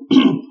picture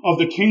of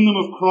the kingdom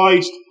of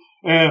Christ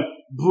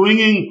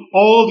bringing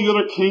all the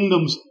other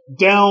kingdoms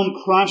down,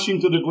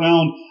 crashing to the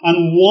ground,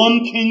 and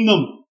one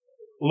kingdom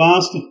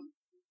lasting.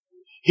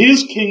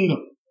 His kingdom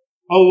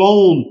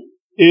alone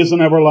is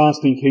an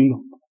everlasting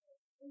kingdom.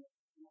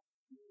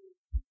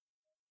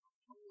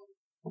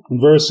 In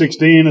verse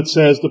 16 it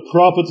says, the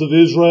prophets of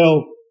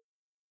Israel,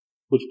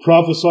 which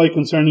prophesy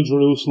concerning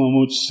Jerusalem,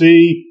 which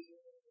see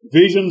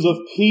visions of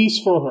peace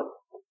for her,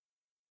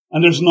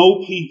 and there's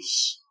no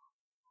peace,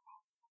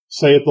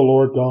 saith the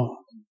Lord God.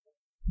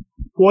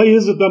 Why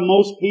is it that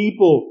most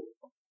people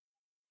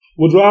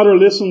would rather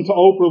listen to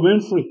Oprah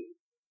Winfrey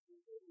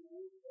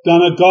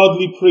than a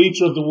godly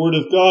preacher of the Word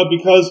of God?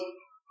 Because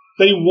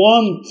they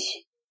want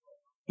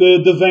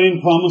the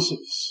vain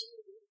promises.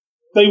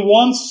 They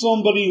want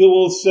somebody who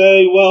will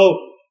say, well,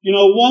 you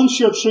know, once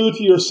you're true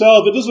to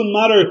yourself, it doesn't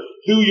matter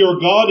who your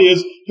God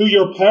is, who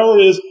your power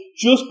is,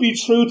 just be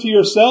true to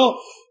yourself.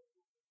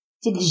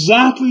 It's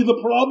exactly the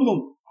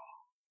problem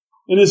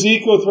in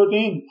Ezekiel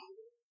 13.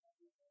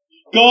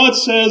 God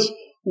says,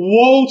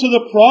 Woe to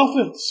the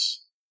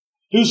prophets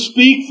who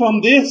speak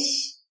from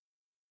this,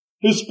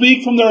 who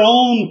speak from their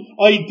own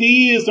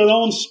ideas, their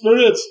own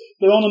spirits,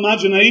 their own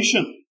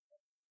imagination.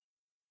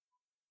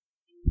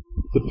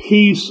 The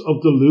peace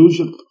of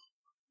delusion,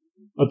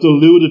 a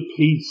deluded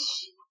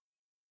peace.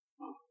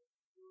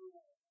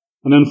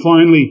 And then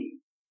finally,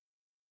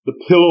 the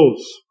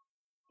pillows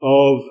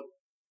of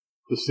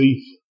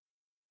deceit.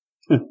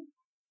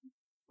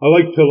 I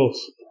like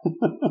pillows.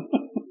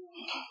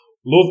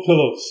 Love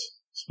pillows,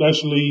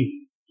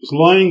 especially just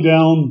lying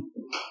down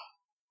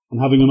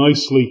and having a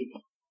nice sleep.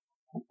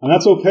 And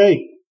that's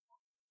okay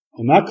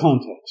in that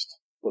context,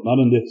 but not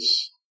in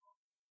this.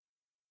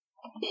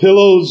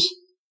 Pillows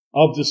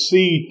of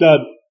deceit that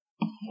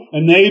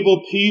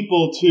enable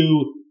people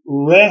to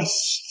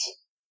rest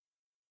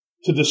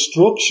to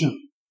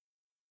destruction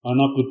are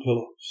not good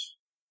pillows.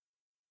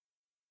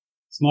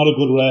 It's not a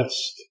good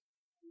rest.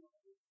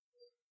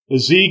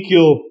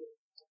 Ezekiel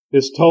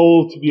is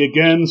told to be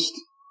against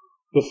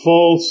the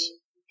false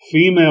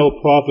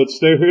female prophets.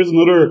 Here's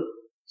another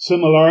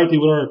similarity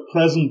with our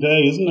present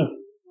day, isn't there?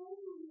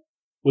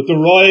 With the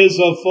rise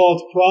of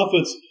false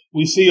prophets,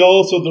 we see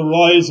also the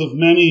rise of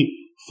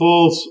many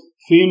false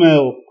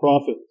female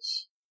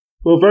prophets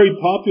who are very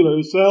popular,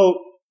 who sell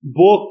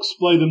books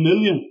by the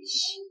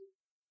millions.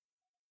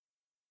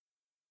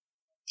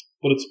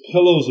 But it's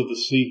pillows of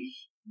deceit.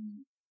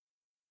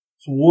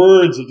 It's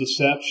words of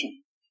deception.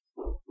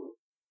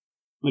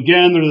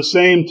 Again, they're the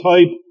same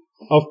type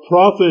of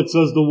prophets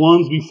as the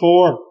ones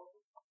before,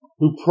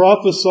 who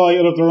prophesy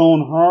out of their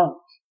own heart.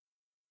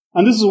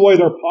 And this is why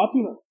they're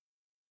popular.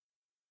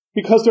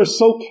 Because they're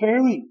so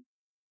caring.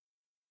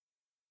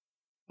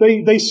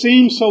 They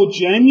seem so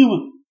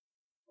genuine.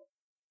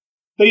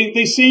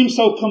 They seem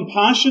so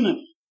compassionate.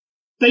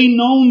 They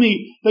know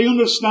me. They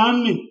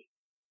understand me.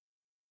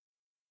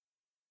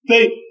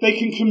 They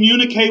can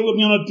communicate with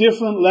me on a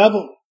different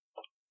level.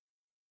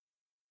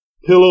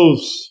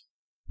 Pillows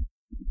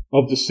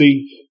of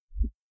deceit.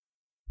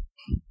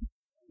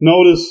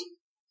 Notice,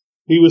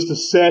 he was to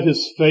set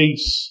his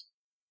face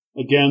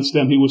against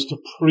them. He was to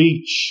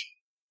preach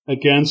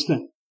against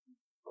them.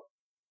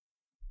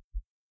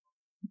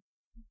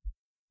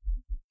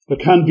 There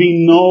can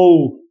be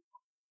no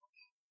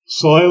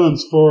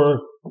silence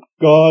for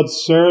God's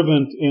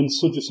servant in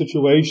such a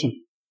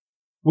situation.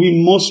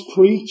 We must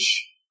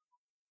preach.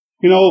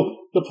 You know,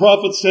 the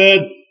prophet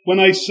said, when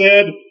I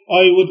said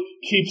I would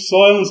keep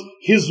silence,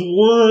 his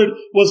word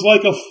was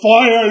like a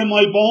fire in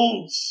my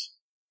bones.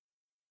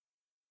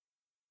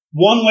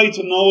 One way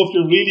to know if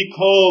you're really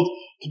called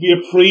to be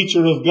a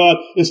preacher of God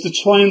is to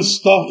try and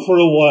stop for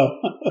a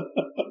while.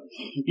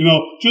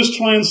 Just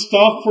try and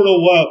stop for a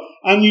while.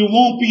 And you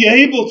won't be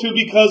able to,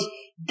 because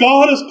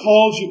God has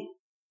called you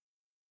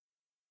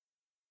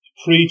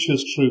to preach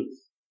His truth.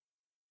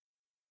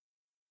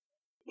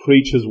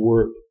 Preach His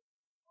word. It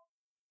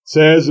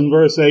says in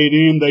verse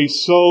 18, they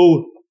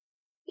sew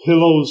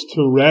pillows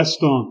to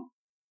rest on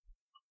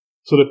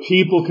so that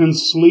people can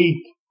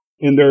sleep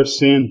in their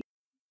sin.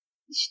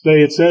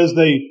 It says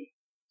they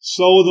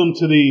sew them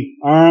to the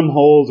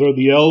armholes or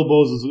the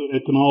elbows, as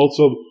it can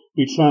also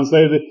be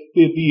translated.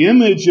 The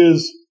image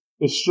is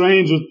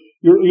strange.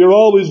 You're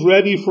always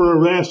ready for a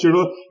rest. At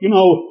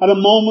a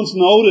moment's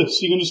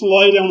notice, you can just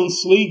lie down and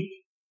sleep.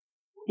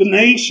 The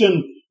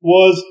nation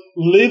was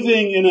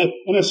living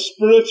in a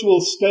spiritual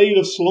state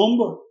of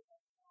slumber.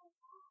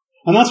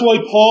 And that's why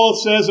Paul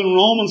says in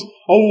Romans,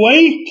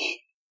 awake,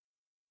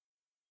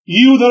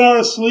 you that are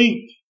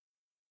asleep.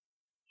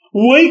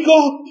 Wake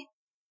up.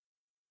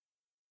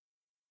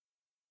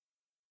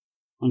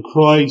 And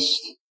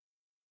Christ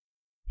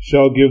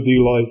shall give thee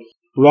life.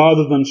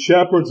 Rather than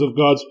shepherds of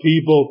God's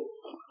people,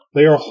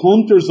 they are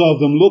hunters of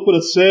them. Look what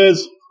it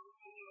says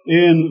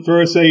in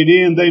verse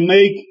 18. They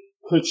make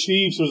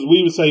kerchiefs, or as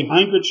we would say,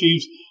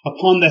 handkerchiefs,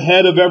 upon the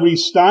head of every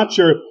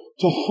stature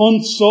to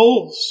hunt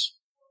souls.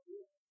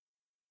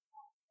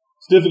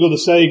 It's difficult to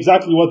say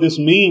exactly what this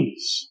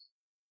means.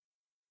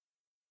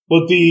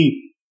 But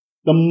the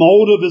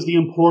motive is the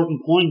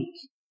important point.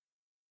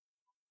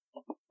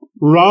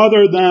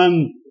 Rather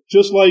than,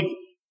 just like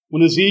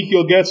when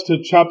Ezekiel gets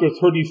to chapter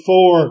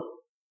 34,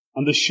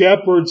 and the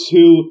shepherds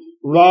who,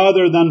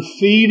 rather than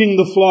feeding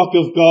the flock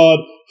of God,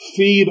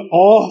 feed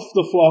off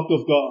the flock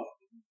of God.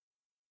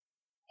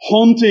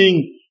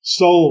 Hunting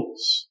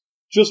souls.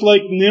 Just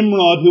like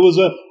Nimrod, who was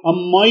a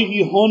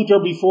mighty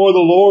hunter before the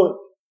Lord.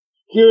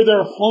 Here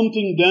they're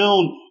hunting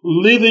down,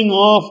 living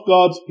off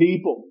God's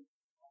people.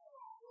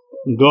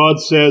 And God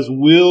says,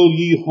 will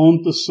ye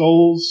hunt the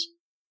souls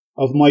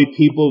of my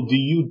people? Do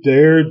you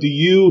dare? Do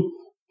you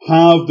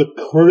have the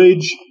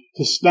courage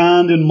to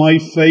stand in my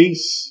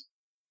face?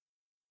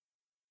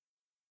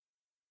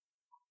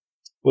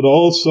 But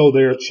also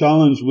they are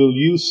challenged, will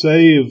you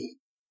save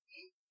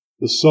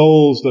the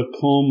souls that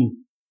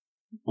come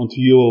unto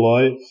you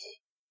alive?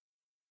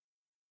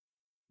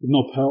 You've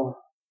no power.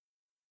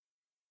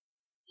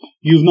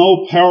 You've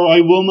no power.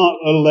 I will not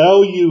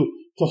allow you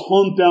to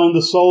hunt down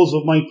the souls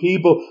of my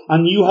people,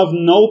 and you have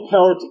no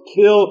power to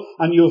kill,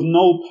 and you have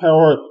no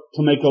power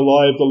to make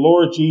alive. The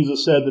Lord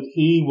Jesus said that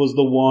he was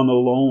the one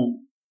alone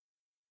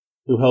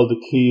who held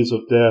the keys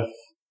of death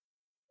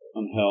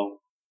and hell.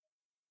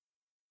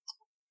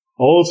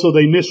 Also,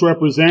 they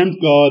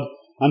misrepresent God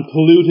and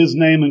pollute his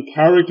name and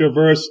character.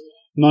 Verse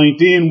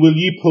 19, will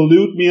ye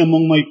pollute me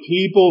among my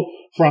people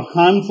for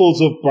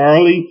handfuls of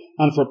barley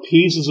and for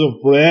pieces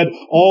of bread,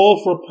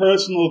 all for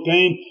personal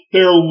gain? They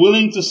are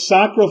willing to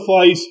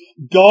sacrifice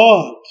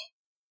God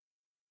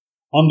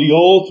on the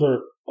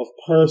altar of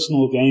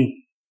personal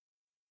gain,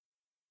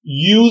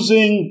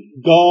 using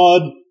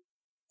God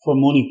for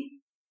money.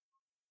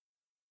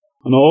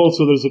 And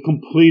also there's a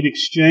complete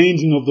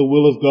exchanging of the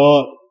will of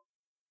God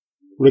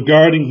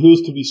regarding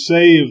who's to be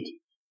saved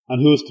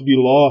and who is to be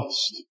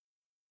lost.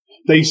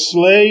 They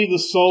slay the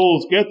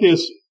souls. Get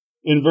this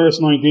in verse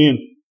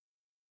 19.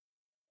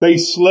 They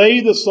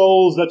slay the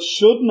souls that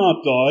should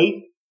not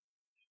die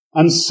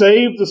and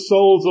save the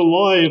souls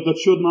alive that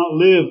should not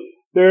live.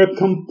 They're a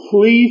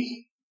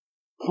complete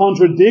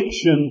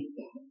contradiction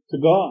to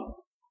God.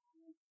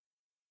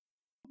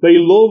 They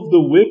love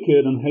the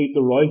wicked and hate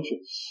the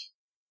righteous.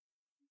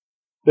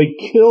 They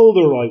kill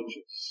the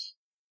righteous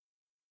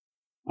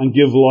and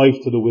give life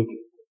to the wicked.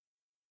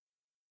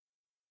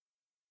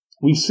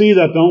 We see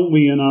that, don't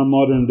we, in our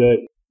modern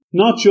day?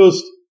 Not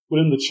just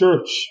within the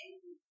church.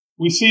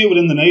 We see it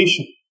within the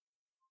nation.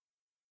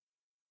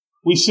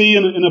 We see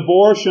in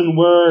abortion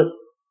where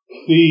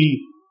the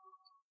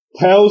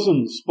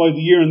thousands by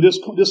the year in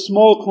this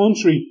small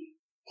country,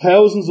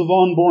 thousands of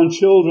unborn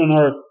children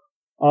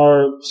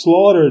are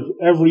slaughtered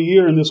every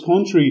year in this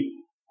country,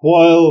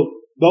 while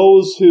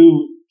those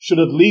who should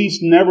at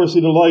least never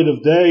see the light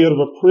of day out of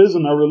a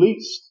prison are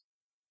released.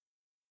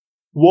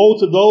 Woe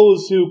to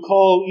those who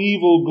call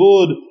evil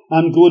good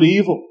and good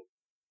evil.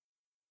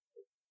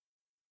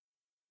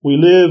 We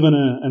live in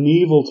an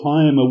evil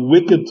time, a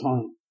wicked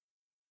time,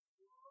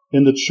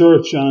 in the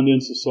church and in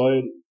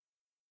society.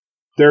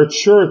 Their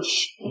church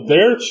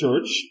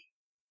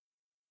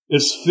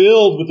is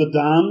filled with the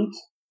damned.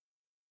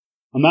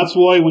 And that's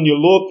why when you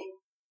look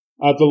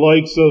at the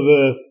likes of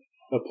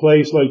a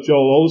place like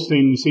Joel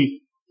Osteen, you see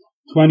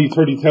 20,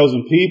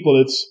 30,000 people,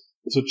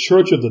 it's a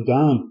church of the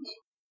damned.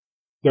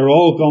 They're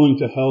all going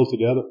to hell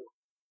together.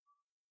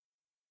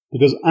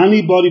 Because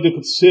anybody that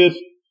could sit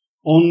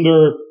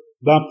under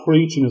that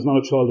preaching is not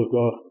a child of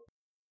God.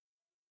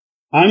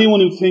 Anyone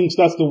who thinks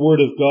that's the word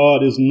of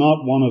God is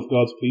not one of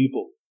God's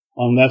people,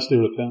 unless they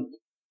repent.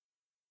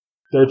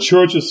 Their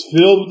church is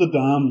filled with the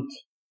damned,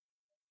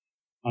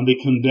 and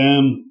they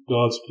condemn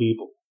God's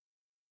people.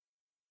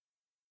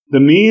 The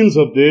means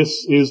of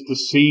this is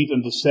deceit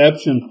and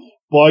deception.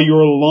 By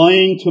your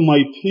lying to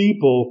my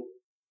people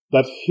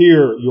that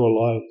hear your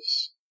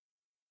lies.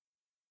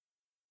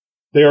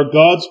 They are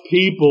God's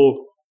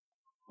people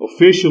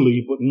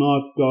officially, but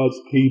not God's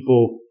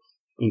people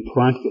in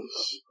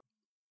practice.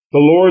 The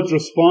Lord's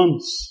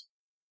response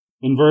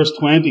in verse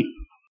 20.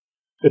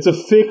 It's a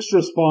fixed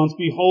response.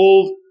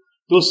 Behold,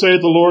 thus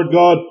saith the Lord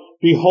God,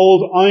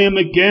 behold, I am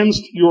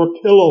against your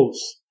pillows,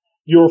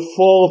 your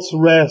false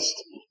rest,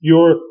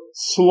 your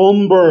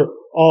slumber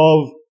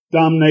of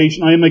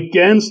damnation. I am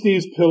against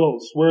these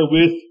pillows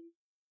wherewith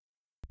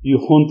you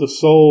hunt the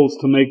souls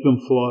to make them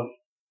fly.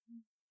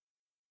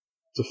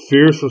 It's a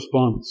fierce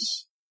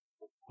response.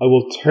 I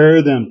will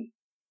tear them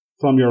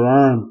from your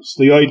arms.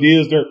 The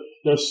idea is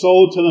they're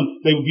sold to them.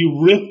 They will be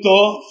ripped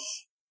off.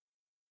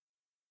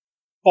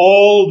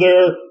 All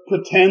their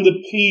pretended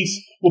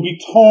peace will be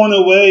torn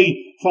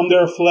away from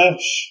their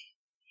flesh.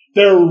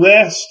 Their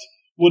rest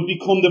would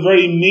become the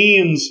very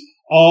means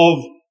of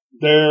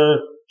their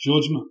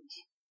judgment.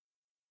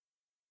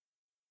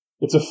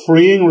 It's a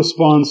freeing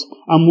response,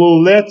 and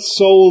will let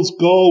souls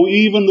go,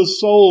 even the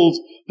souls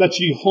that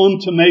ye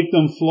hunt to make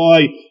them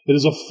fly. It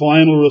is a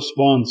final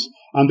response.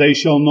 And they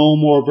shall no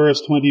more,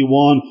 verse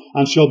 21,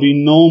 and shall be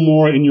no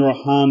more in your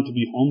hand to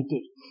be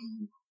hunted.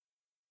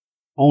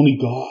 Only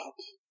God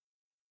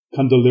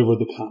can deliver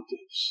the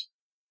captives.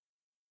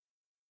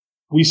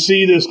 We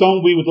see this,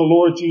 don't we, with the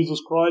Lord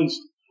Jesus Christ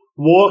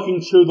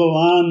walking through the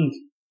land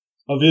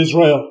of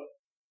Israel,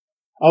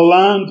 a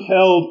land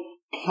held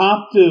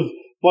captive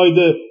by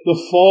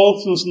the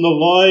falseness and the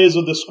lies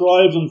of the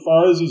scribes and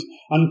Pharisees,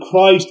 and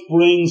Christ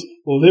brings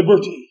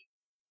liberty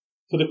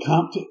to the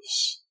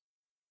captives,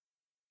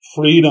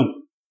 freedom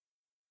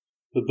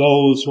to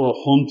those who are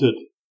hunted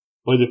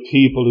by the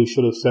people who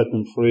should have set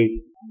them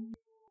free.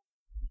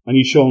 And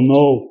ye shall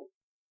know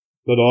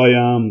that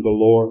I am the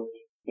Lord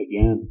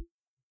again.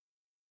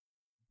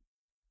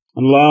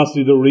 And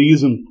lastly, the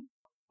reason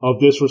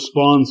of this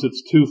response,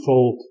 it's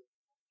twofold.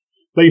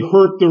 They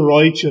hurt the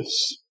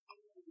righteous.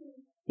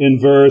 In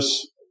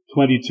verse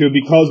 22,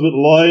 because with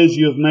lies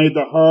you have made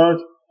the heart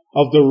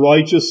of the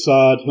righteous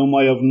sad, whom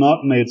I have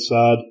not made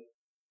sad.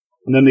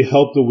 And then they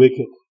help the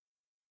wicked.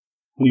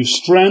 And you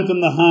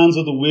strengthen the hands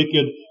of the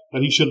wicked,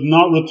 that he should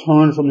not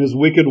return from his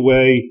wicked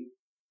way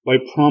by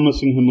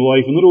promising him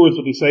life. In other words,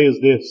 what they say is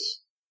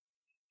this: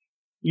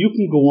 you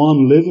can go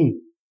on living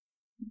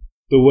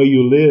the way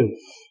you live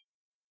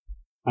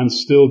and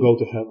still go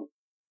to heaven.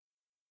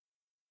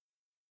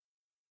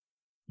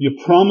 You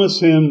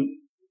promise him,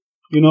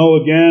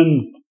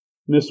 again,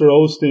 Mr.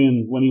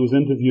 Osteen, when he was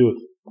interviewed,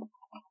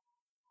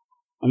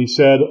 and he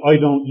said, I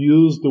don't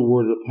use the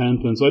word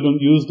repentance. I don't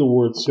use the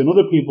word sin.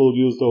 Other people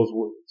use those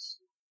words.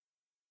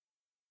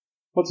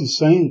 What's he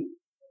saying?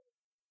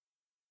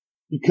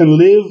 You can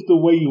live the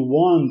way you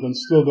want and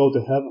still go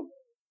to heaven,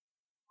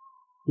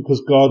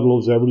 because God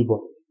loves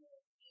everybody.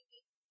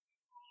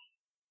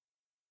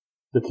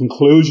 The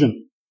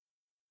conclusion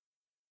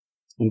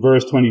in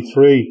verse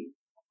 23,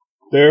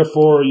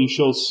 therefore you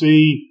shall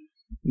see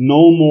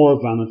no more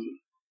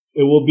vanity.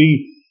 It will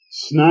be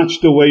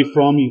snatched away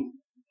from you,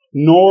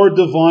 nor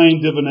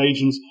divine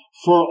divinations,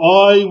 for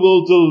I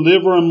will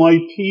deliver my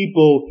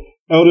people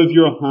out of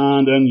your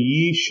hand, and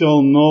ye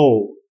shall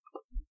know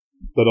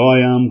that I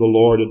am the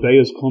Lord. A day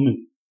is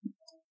coming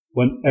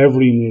when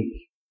every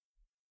knee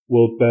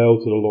will bow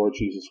to the Lord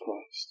Jesus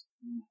Christ.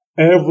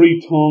 Every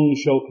tongue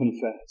shall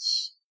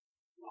confess,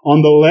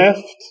 on the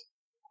left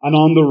and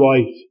on the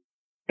right,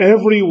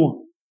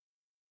 everyone,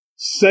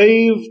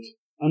 saved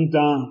and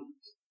damned,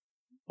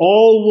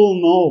 all will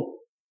know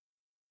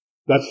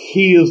that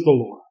he is the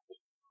Lord.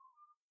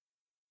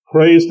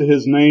 Praise to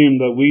his name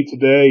that we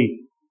today,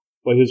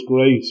 by his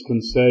grace,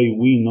 can say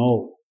we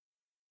know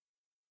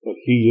that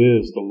he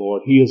is the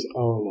Lord. He is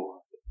our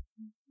Lord.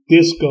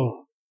 This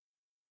God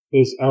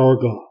is our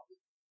God.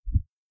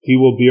 He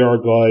will be our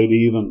guide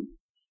even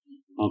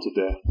unto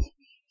death.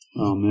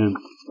 Amen.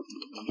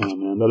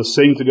 Amen. Let us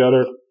sing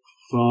together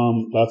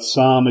from that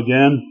psalm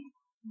again.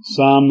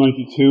 Psalm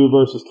 92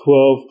 verses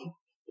 12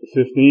 to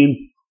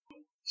 15.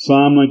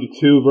 Psalm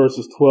 92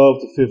 verses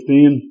 12 to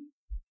 15.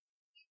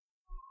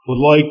 But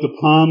like the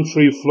palm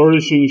tree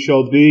flourishing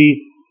shall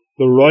be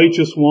the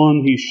righteous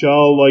one, he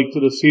shall like to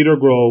the cedar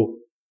grow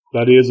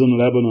that is in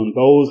Lebanon.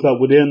 Those that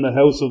within the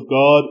house of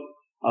God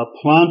are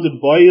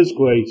planted by his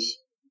grace,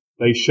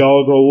 they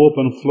shall grow up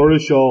and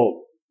flourish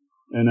all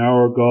in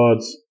our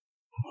God's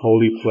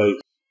holy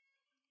place.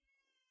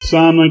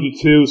 Psalm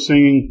 92,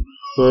 singing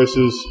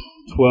verses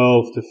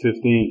 12 to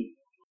 15.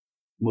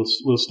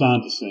 We'll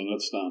stand to sing.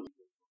 Let's stand.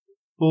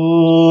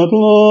 But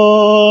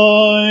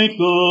like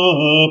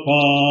the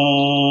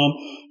palm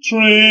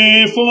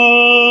tree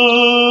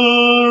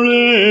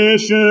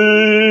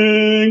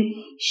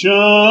flourishing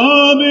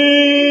shall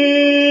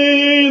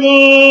be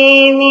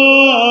the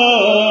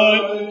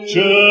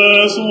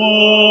righteous one,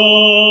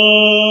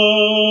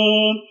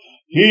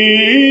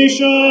 he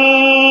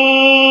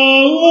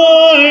shall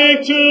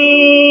like to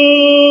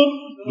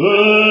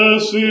the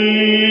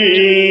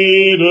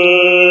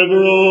cedar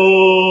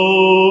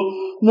grow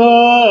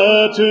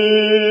that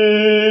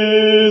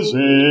is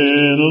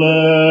in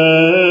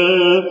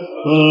Lebanon.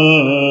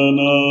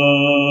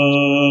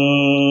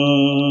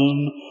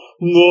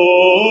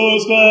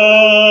 Those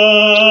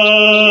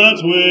that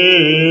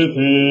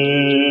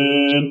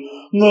within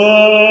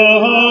the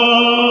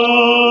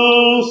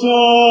house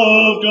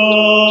of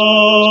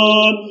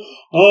God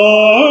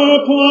are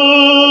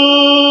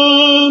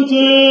planted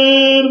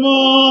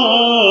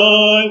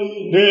by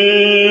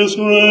his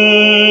grace,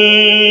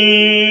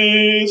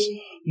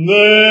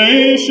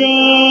 they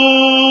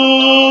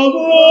shall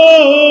grow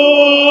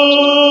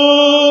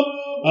up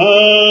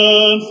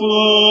and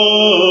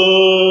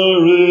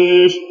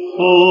flourish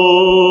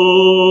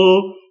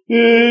all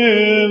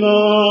in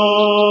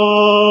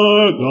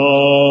our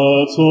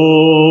God's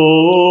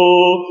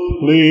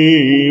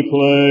holy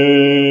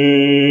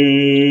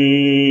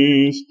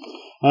place.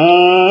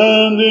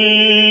 And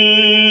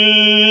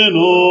in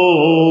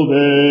old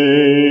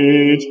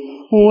age,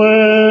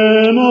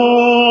 when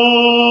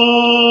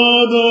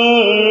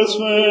others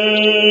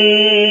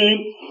fade,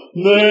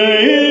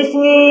 they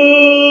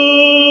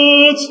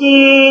fruit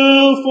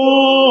still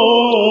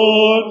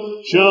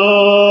forth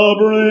shall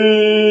bring.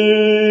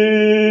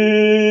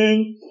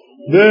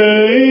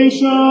 They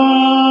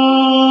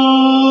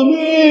shall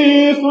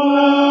be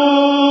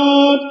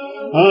fat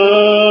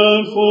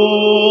and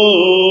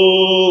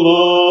full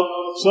of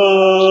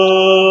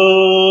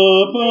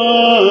sap,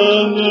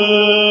 and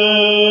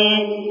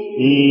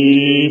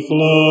they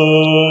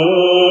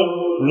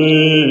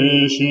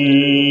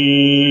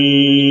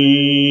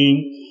flourishing,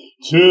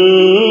 to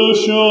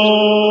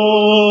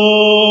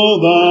show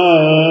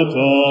that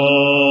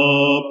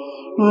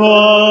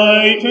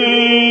upright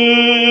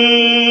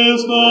is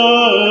the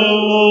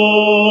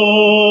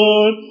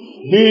Lord.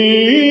 He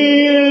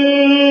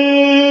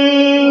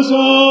is a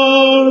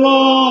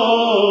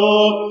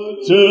rock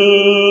to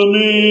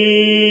me,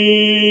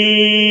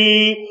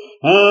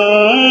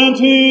 and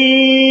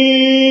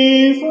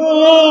he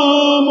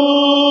from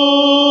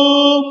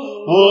all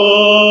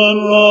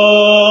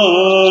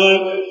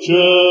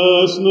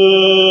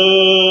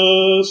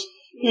unrighteousness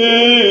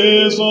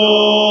is altogether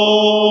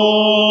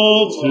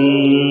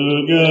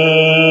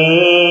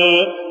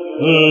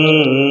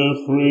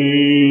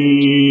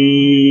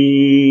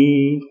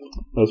free.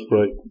 Let's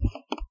pray.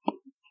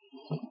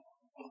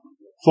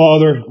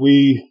 Father,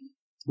 we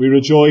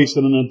rejoice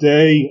that in a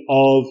day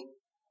of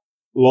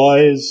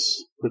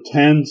lies,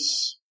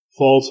 pretense,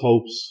 false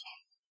hopes,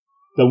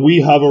 that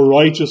we have a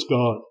righteous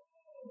God,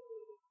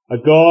 a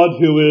God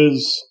who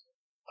is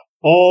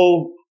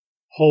all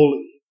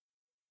holy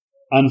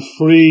and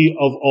free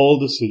of all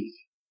deceit.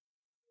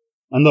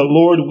 And that,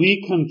 Lord,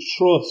 we can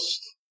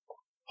trust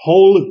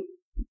wholly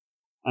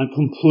and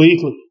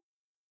completely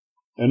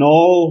in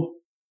all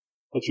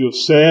that you have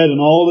said and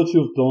all that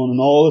you have done and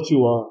all that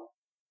you are.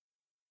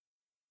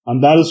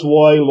 And that is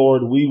why,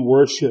 Lord, we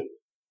worship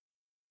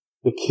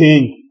the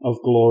King of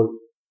glory,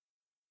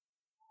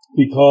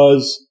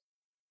 because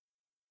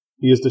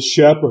he is the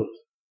shepherd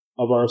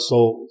of our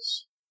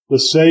souls, the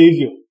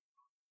Saviour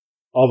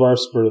of our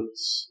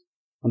spirits,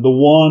 and the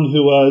one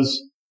who has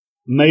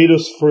made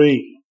us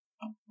free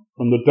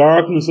from the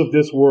darkness of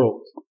this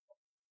world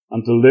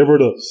and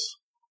delivered us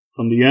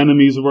from the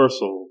enemies of our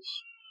souls.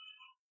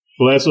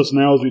 Bless us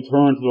now as we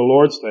turn to the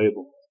Lord's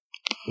table.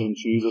 In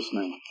Jesus'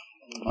 name.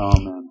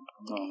 Amen.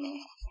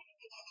 Amen.